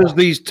 And because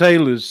these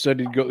tailors said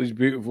he'd got these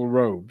beautiful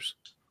robes.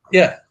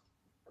 Yeah.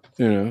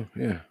 You know,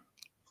 yeah.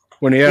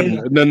 When he hadn't.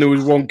 Yeah. And then there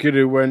was one kid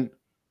who went,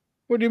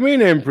 "What do you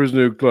mean Emperor's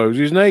New Clothes?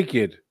 He's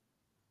naked."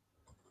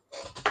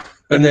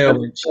 And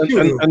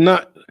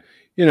that,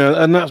 you know,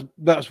 and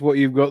that's what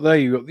you've got there.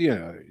 You've got, you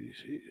know,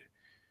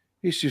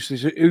 it's just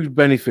this, who's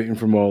benefiting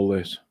from all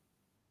this?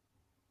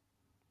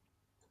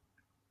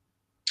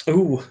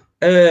 Ooh.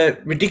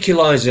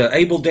 Ridiculizer,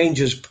 Abel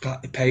Danger's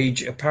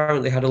page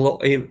apparently had a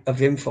lot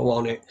of info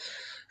on it.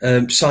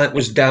 Site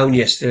was down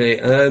yesterday.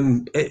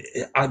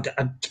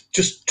 I'd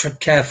just tread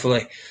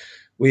carefully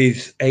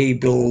with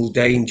Abel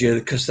Danger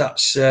because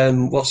that's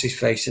what's his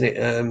face in it.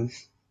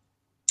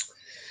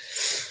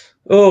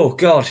 Oh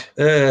God,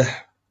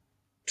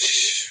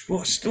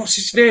 what's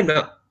his name?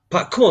 That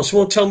come on,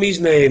 someone tell me his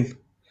name.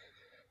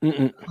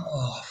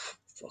 Oh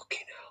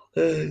fucking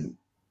hell!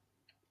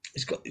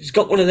 He's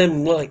got one of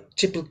them like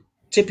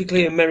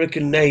typically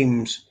American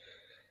names,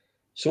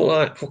 something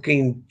like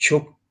fucking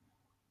Chuck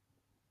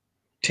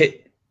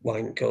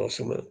Titwank or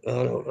something.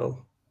 I don't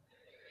know.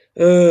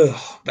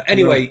 But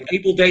anyway,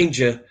 Abel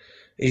Danger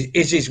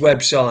is his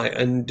website,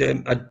 and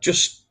I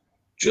just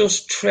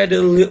tread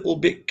a little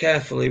bit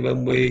carefully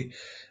when we're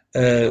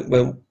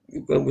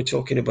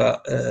talking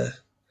about.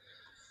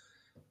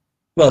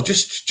 Well,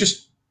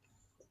 just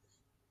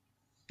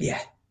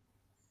yeah.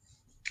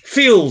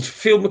 Field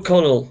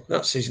McConnell,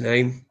 that's his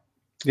name.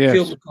 Yes.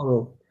 Field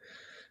McConnell.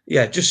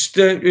 Yeah, just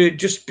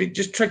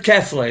tread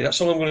carefully.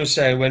 That's all I'm going to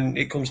say when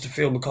it comes to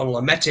Field McConnell.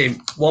 I met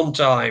him one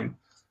time,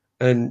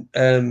 and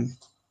do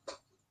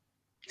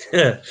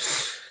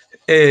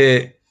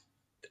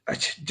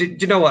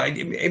you know what?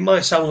 It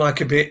might sound like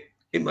a bit.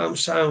 It might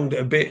sound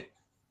a bit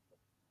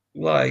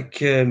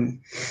like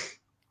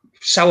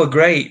sour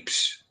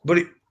grapes, but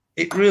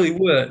it really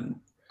weren't.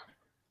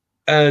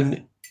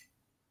 And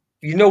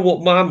you know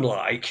what I'm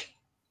like.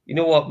 You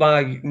know what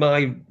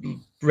my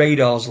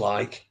radar's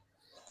like.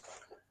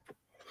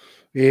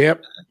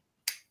 Yep.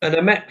 And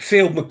I met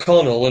Field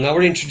McConnell, and I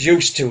was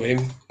introduced to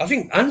him. I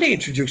think Andy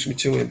introduced me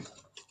to him.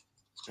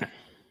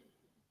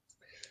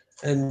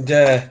 And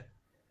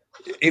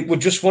it was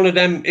just one of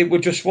them. It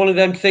was just one of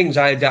them things.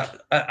 I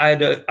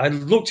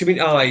looked him in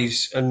the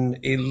eyes, and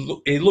he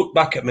looked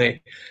back at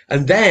me,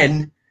 and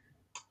then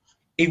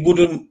he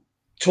wouldn't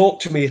talk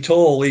to me at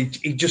all. He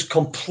just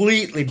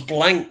completely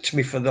blanked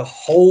me for the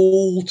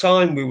whole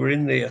time we were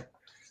in there.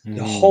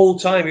 The whole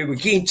time we were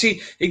getting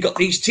he got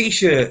these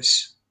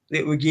T-shirts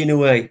that were giving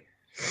away.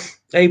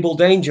 Abel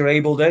Danger,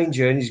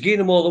 and he's giving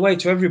them all away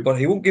to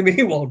everybody. He won't give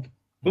me one.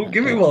 Won't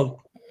give me one.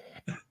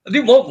 I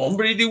didn't want one,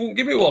 but he won't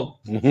give me one.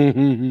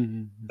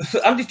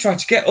 Andy tried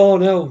to get. Oh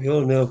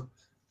no.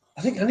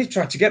 I think Andy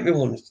tried to get me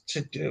one.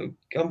 Said,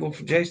 "Gamble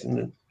for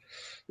Jason."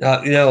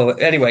 And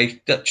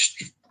anyway,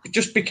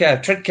 just be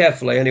careful. Tread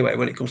carefully. Anyway,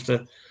 when it comes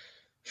to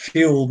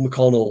Field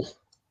McConnell,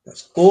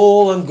 that's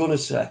all I'm gonna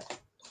say.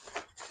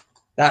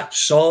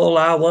 That's all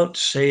I want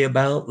to say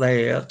about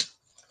that.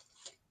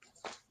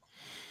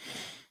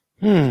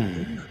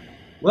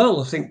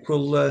 Well, I think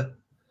we'll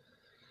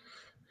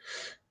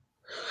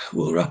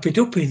wrap it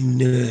up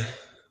in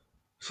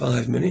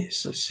 5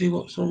 minutes. Let's see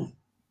what's on.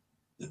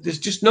 There's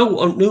just no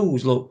on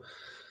news, look.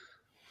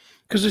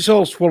 Because it's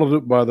all swallowed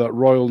up by that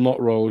royal, not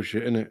royal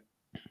shit, isn't it?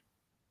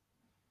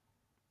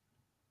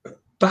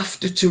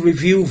 BAFTA to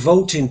review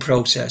voting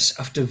process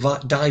after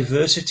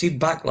diversity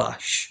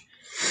backlash.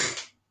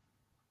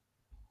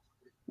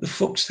 The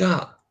fuck's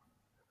that?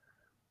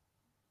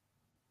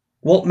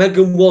 What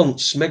Meghan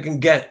wants,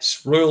 Meghan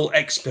gets. Royal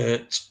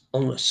expert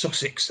on the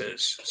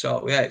Sussexes.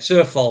 So, yeah, it's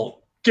her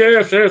fault.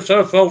 Yes, it's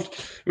her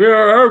fault.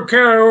 Yeah, okay,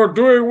 we're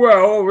doing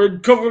well. We're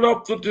covering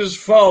up that his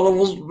father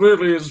wasn't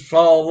really his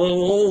father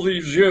all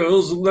these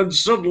years, and then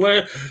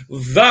suddenly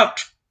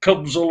that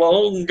comes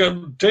along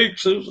and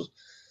takes us.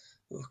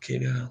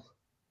 Fucking hell.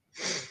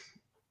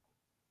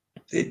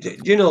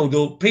 You know,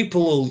 the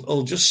people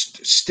will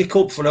just stick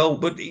up for all,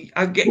 but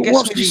I guess.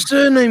 What's his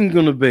surname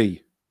going to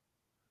be?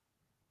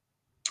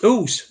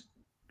 Whose?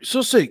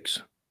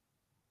 Sussex.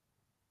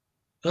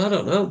 I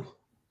don't know.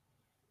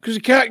 Because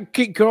you can't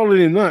keep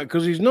calling him that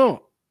because he's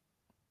not.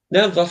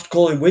 Now they'll have to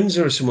call him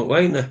Windsor or something,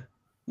 won't they?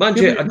 Mind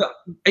you,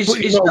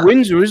 he's not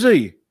Windsor, is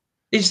he?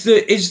 Is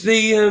the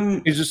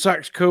He's a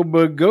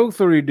Saxe-Coburg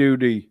Guthrie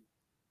duty.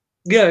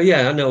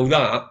 Yeah, I know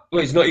that.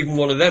 Well, he's not even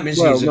one of them, is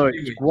he? Well, no,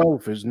 it's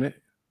Guelph, isn't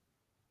it?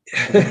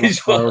 He's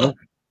what?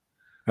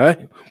 Eh?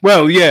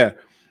 Well, yeah.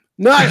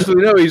 No,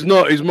 actually, no, he's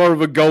not. He's more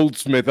of a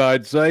goldsmith,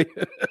 I'd say.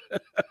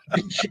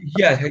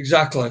 Yeah,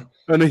 exactly.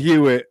 And a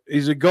Hewitt.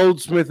 He's a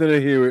goldsmith and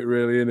a Hewitt,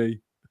 really, isn't he?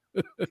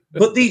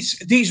 But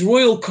these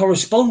royal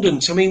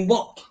correspondents, I mean,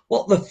 what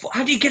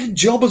how do you get a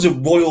job as a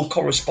royal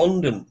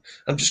correspondent?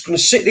 I'm just going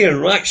to sit there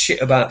and write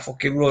shit about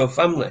fucking royal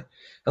family.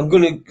 I'm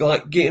going to,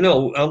 like,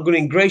 I'm going to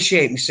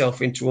ingratiate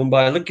myself into them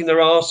by licking their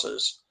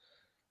arses.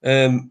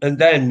 And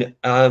then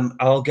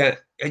I'll get,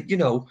 they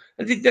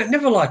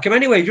never like him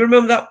anyway. Do you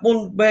remember that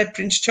one where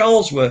Prince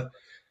Charles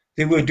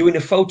they were doing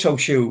a photo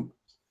shoot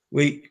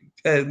in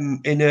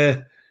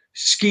a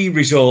ski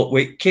resort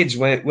with kids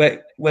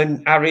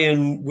when Harry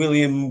and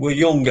William were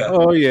younger?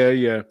 Oh,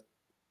 yeah.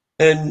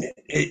 And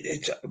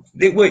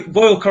they were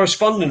royal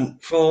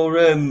correspondent for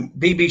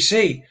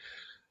BBC.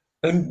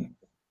 And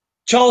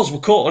Charles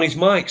was caught on his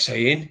mic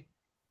saying,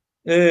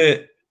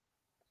 I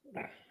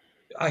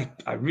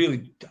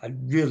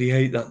really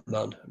hate that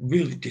man. I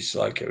really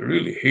dislike him. I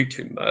really hate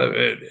him.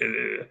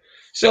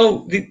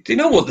 So they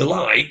know what they're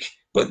like,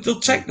 but they'll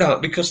take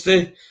that because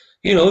they're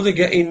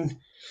getting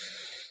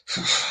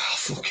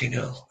fucking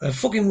hell, a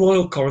fucking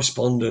royal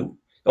correspondent.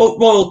 Oh,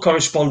 royal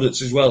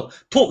correspondents as well.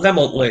 Put them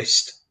on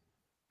list.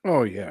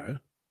 Oh yeah,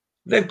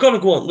 they've got to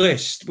go on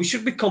list. We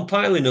should be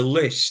compiling a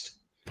list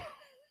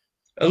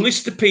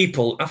of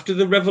people after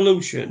the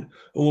revolution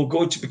who are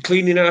going to be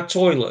cleaning our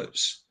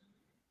toilets.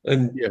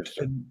 And yes,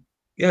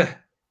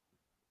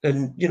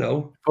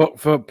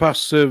 for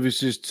past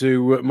services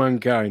to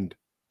mankind.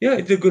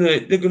 Yeah, they're gonna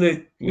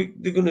pay.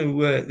 They're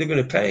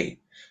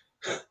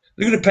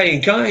gonna pay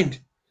in kind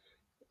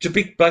to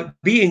be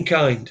in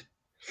kind.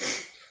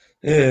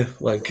 Yeah,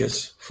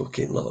 wankers,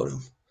 fucking lot of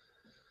them.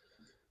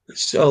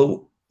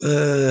 So,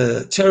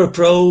 Terror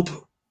Probe.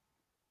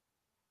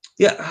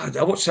 Yeah,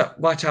 I watched that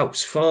White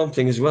House farm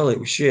thing as well. It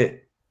was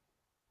shit.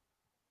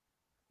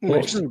 Well,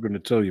 it's not going to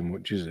tell you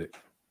much, is it?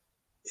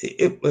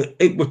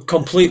 It was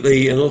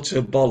completely and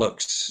utter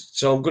bollocks.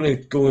 So I'm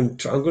going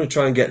to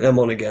try and get them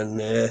on again.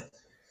 The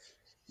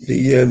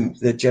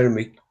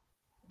Jeremy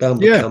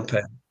Bamber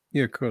campaign.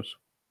 Yeah, of course.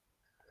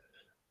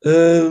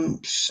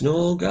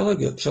 Noel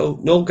Gallagher. So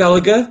Noel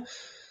Gallagher.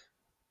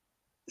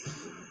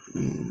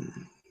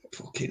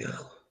 Fucking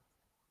hell.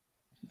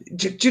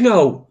 Do you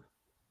know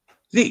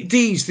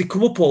these? They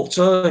come up all the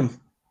time.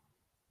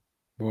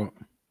 What?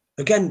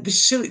 Again, this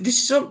is silly.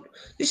 This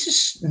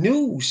is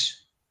news.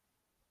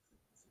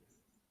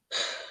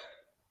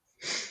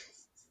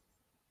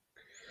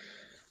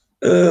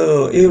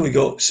 Oh, here we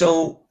go.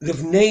 So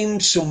they've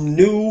named some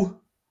new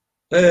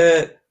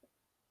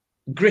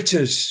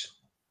gritters.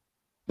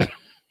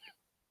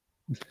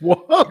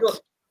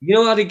 What? You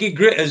know how they give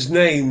gritters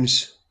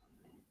names?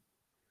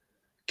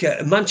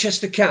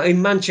 Manchester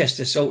in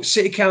Manchester. So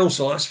City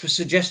Council asked for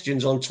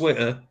suggestions on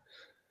Twitter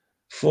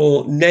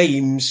for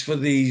names for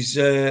these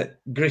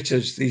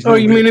gritters.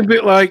 You mean a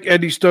bit like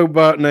Eddie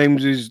Stobart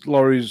names his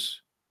lorries?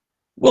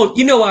 Well,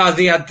 you know how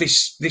they had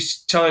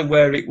this time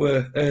where it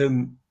were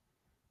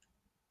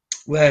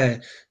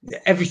where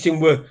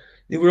everything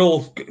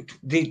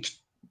they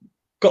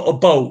got a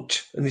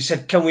boat and they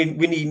said, "Can we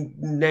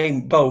need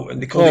name boat?"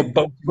 And they called it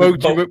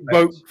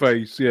boat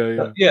face.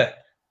 Yeah.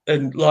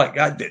 And like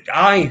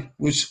I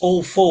was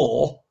all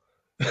for,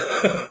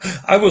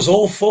 I was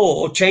all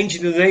for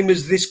changing the name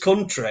of this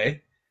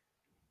country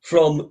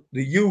from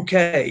the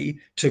UK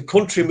to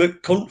Country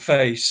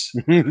McCuntface.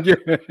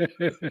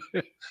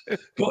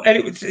 But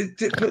anyway,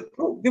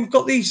 they've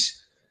got these.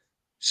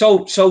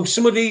 So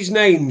some of these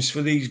names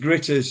for these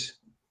gritters: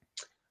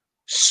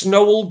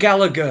 Snowell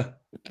Gallagher,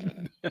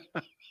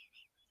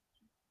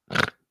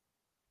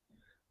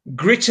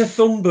 Gritter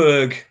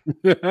Thunberg.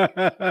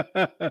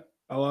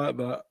 I like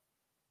that.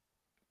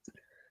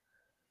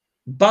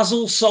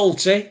 Basil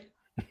Salty,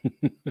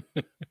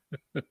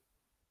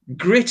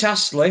 Grit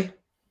Astley.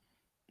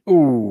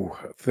 Ooh,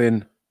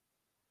 thin.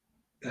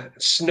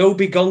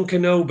 Snowy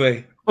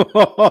Gonkanobi.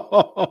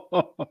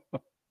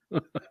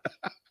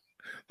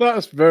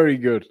 That's very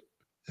good.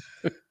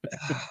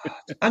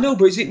 I know,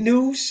 but is it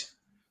news?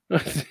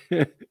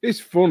 It's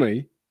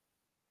funny.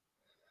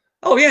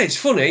 Oh yeah, it's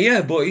funny,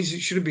 yeah, but it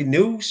should have been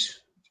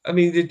news. I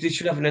mean, they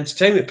should have an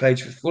entertainment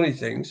page for funny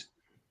things.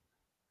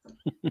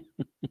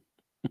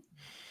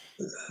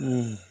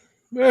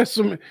 Yeah,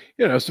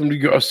 somebody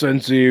got a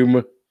sense of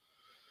humour.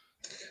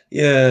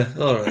 Yeah,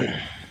 all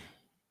right.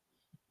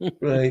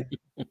 Right.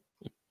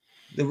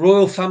 The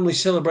royal family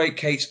celebrate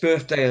Kate's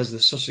birthday as the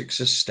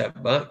Sussexes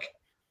step back.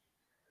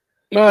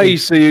 Oh, you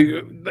see,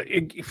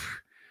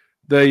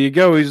 there you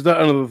go. Is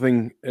that another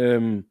thing?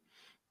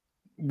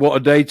 What a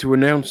day to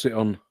announce it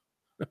on.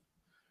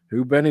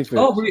 Who benefits?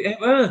 Oh,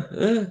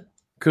 yeah.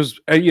 Because,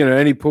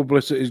 any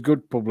publicity is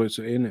good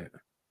publicity, isn't it?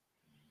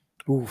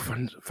 Oh,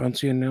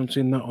 fancy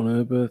announcing that on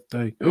her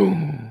birthday.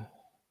 Oh.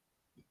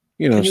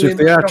 So if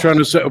they are trying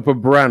to set up a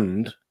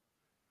brand,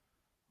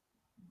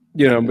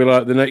 and be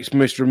like the next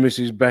Mr. and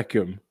Mrs.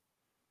 Beckham.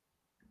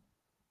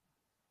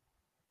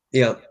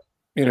 Yeah.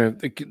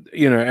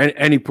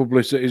 Any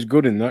publicity is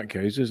good in that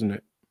case, isn't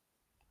it?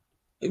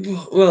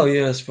 Well,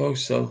 yeah, I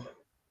suppose so.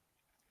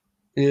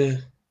 Yeah.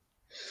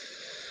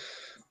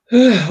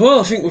 Well,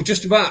 I think we've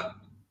just about...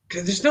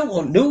 There's no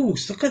more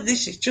news. Look at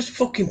this. It's just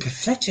fucking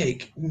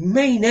pathetic.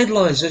 Main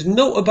headlines. There's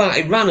no about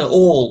Iran at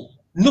all.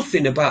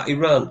 Nothing about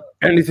Iran.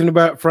 Anything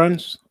about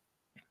France?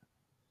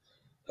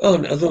 Oh,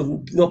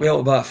 no, not be out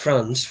about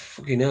France.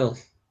 Fucking hell.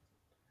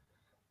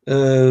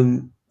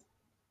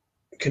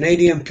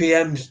 Canadian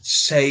PM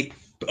say,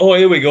 oh,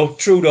 here we go.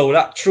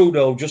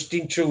 Trudeau,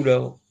 Justin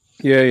Trudeau.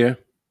 Yeah.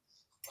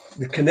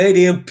 The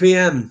Canadian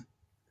PM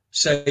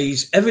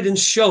says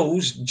evidence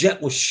shows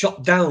jet was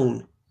shot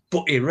down,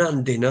 but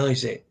Iran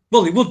denies it.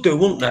 Well, they would do,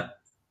 wouldn't they?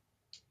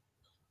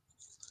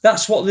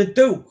 That's what they'd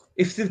do.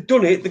 If they've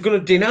done it, they're going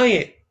to deny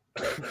it.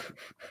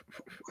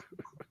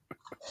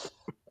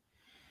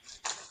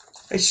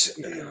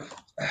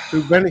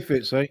 Who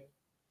benefits, eh?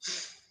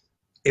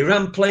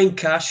 Iran plane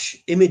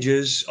cache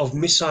images of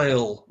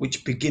missile,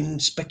 which begin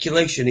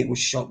speculation it was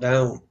shot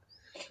down.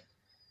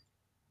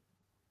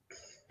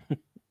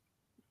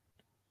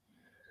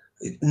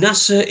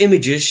 NASA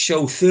images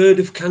show third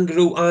of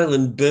Kangaroo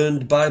Island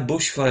burned by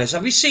bushfires.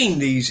 Have you seen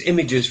these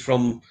images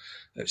from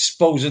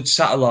supposed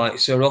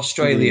satellites or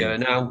Australia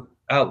now?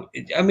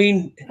 I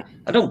mean,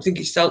 I don't think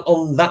it's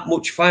on that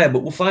much fire,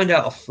 but we'll find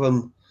out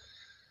from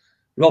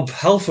Rob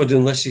Halford,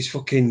 unless he's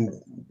fucking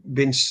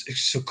been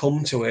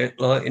succumbed to it.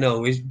 Like, you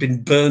know, he's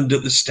been burned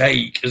at the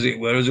stake, as it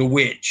were, as a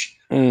witch.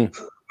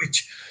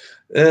 Which,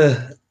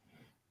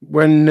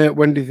 when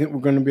do you think we're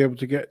going to be able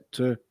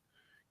to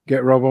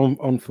get Rob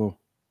on for?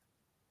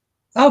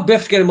 I'll be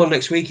able to get him on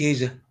next week,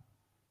 easy.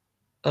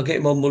 I'll get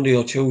him on Monday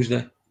or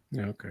Tuesday.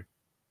 Yeah, okay.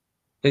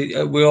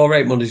 We're all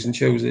right Mondays and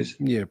Tuesdays.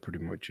 Yeah, pretty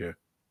much, yeah.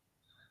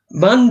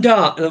 What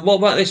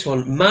about this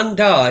one? Man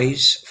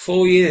dies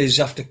 4 years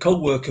after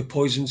co-worker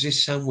poisons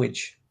his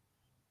sandwich.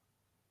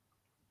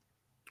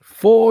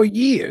 4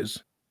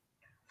 years?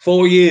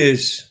 4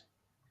 years.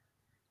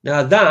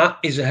 Now that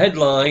is a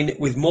headline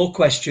with more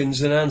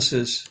questions than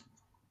answers.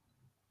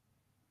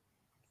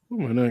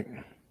 Oh, I know.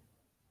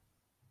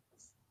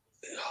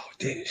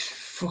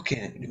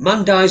 Fucking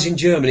man dies in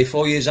Germany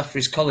 4 years after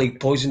his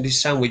colleague poisoned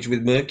his sandwich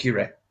with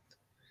mercury.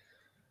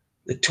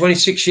 The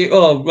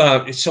 26-year-old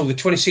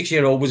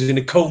was in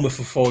a coma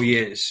for 4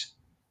 years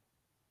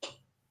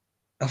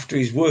after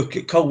his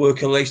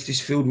co-worker laced his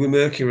food with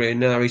mercury,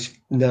 and now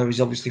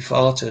he's obviously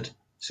farted.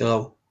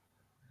 So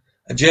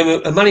a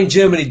man in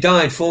Germany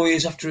died 4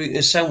 years after eating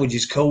a sandwich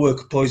his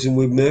co-worker poisoned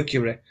with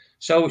mercury.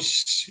 So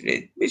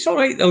it's all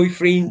right though.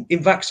 If you're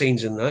in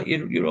vaccines and that,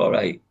 you're all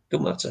right.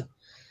 Don't matter.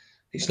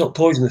 It's not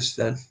poisonous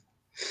then.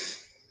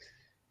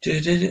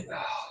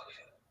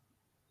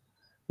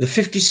 The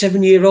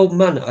 57-year-old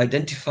man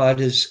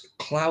identified as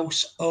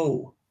Klaus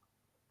O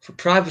for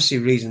privacy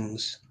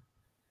reasons.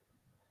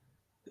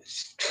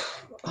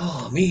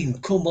 Oh, I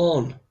mean, come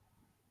on.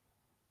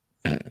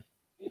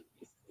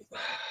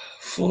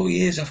 4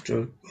 years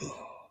after.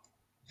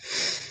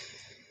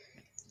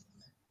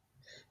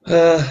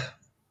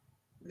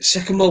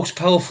 Second most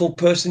powerful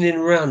person in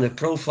Iran, a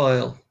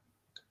profile.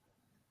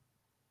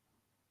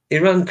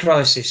 Iran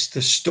crisis,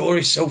 the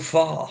story so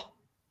far.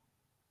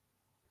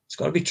 It's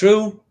got to be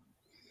true.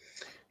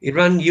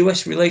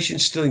 Iran-US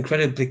relations still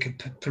incredibly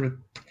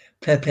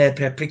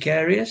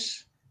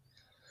precarious.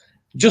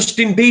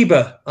 Justin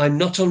Bieber, I'm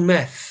not on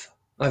meth.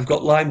 I've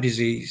got Lyme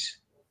disease.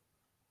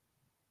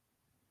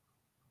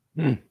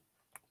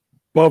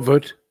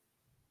 Bothered.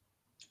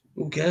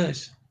 Who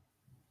cares?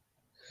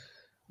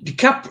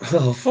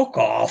 Oh, fuck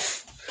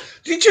off.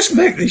 They just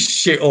make this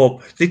shit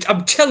up.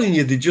 I'm telling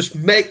you, they just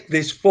make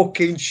this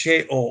fucking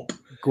shit up.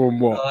 Go on,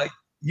 what?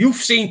 You've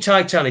seen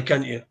Titanic,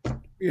 haven't you?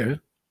 Yeah.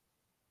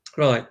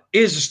 Right,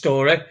 here's a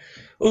story.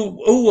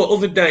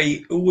 Other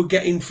day, who were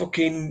getting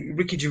fucking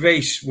Ricky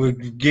Gervais were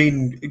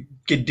getting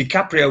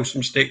DiCaprio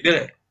some stick,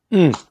 didn't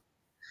he?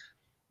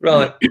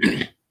 Right.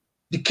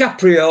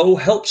 DiCaprio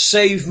helped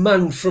save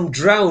man from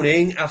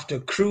drowning after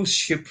cruise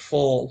ship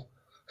fall.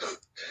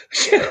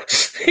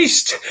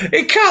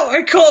 he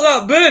caught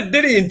that bird,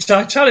 did he, in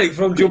Titanic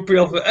from jumping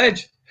off the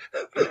edge?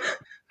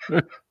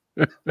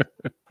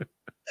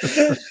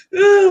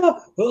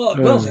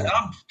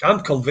 I'm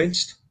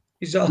convinced.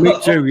 Me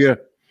too, yeah.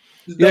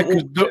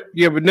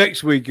 Yeah, but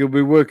next week he'll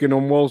be working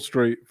on Wall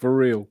Street for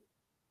real.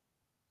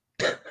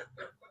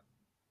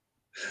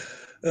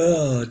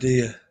 Oh,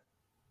 dear.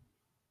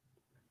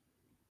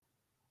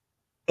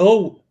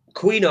 Oh,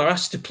 Queen are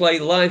asked to play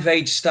Live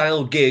Aid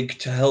style gig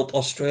to help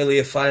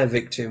Australia fire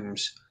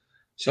victims.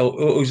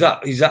 So, is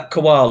that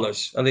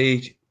koalas? Are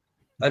they?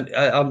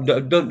 I've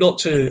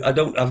not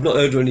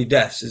heard of any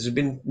deaths. Has there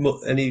been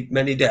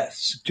many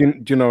deaths? Do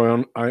you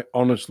know? I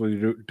honestly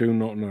do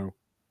not know.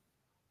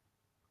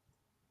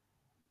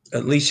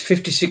 At least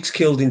 56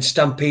 killed in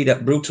stampede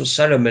at brutal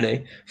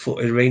ceremony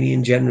for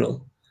Iranian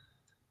general.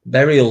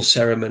 Burial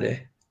ceremony.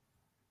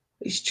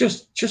 It's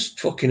just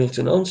fucking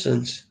utter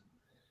nonsense.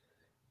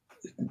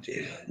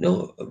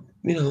 No,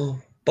 you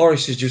know,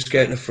 Boris is just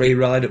getting a free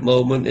ride at the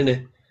moment, isn't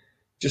he?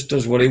 Just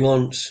does what he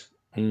wants.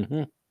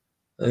 I've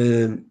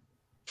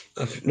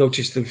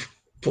noticed they've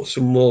put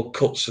some more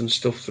cuts and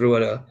stuff through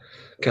it. I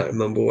can't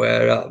remember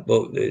where at,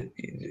 but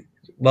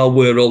while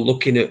we're all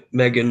looking at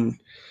Meghan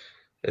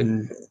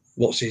and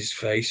what's his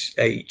face,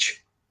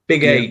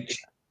 Big H,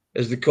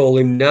 as they call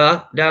him,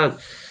 Dan.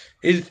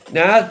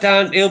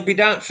 He'll be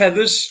down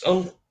feathers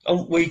on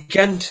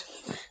weekend.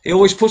 He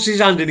always puts his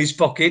hand in his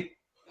pocket.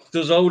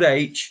 Does old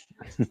H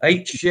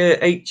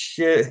Hewitt.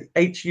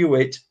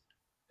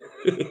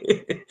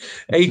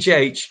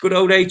 HH, good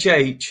old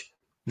HH.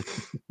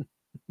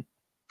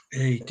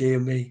 Hey, dear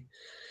me.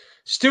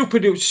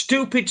 Stupid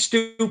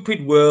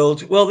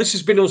world. Well, this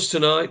has been us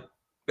tonight.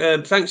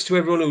 Thanks to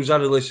everyone who's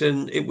had a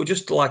listen. It was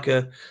just like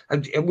and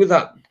with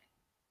that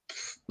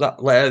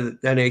letter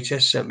that the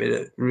NHS sent me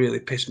that really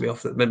pissed me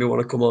off, that made me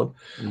want to come on.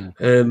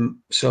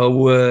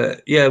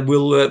 Yeah,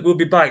 we'll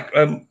be back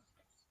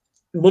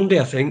Monday,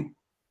 I think.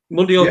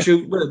 Monday or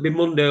Tuesday. Well, it'll be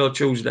Monday or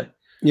Tuesday.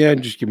 Yeah,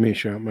 just give me a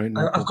shout, mate.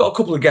 I've got a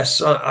couple of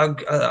guests I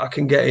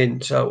can get in,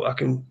 so I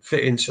can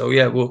fit in. So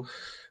yeah, we'll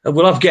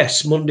have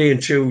guests Monday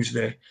and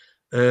Tuesday,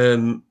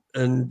 and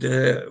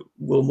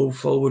we'll move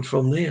forward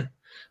from there,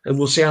 and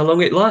we'll see how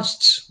long it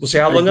lasts. We'll see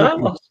how long I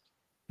last.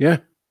 Yeah.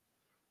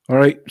 All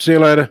right. See you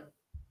later.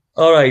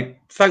 All right.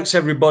 Thanks,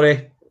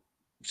 everybody.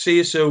 See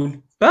you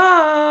soon.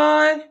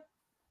 Bye.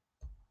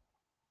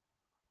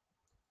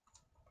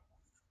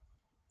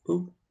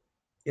 Ooh,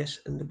 yes,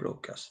 and the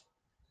broadcast.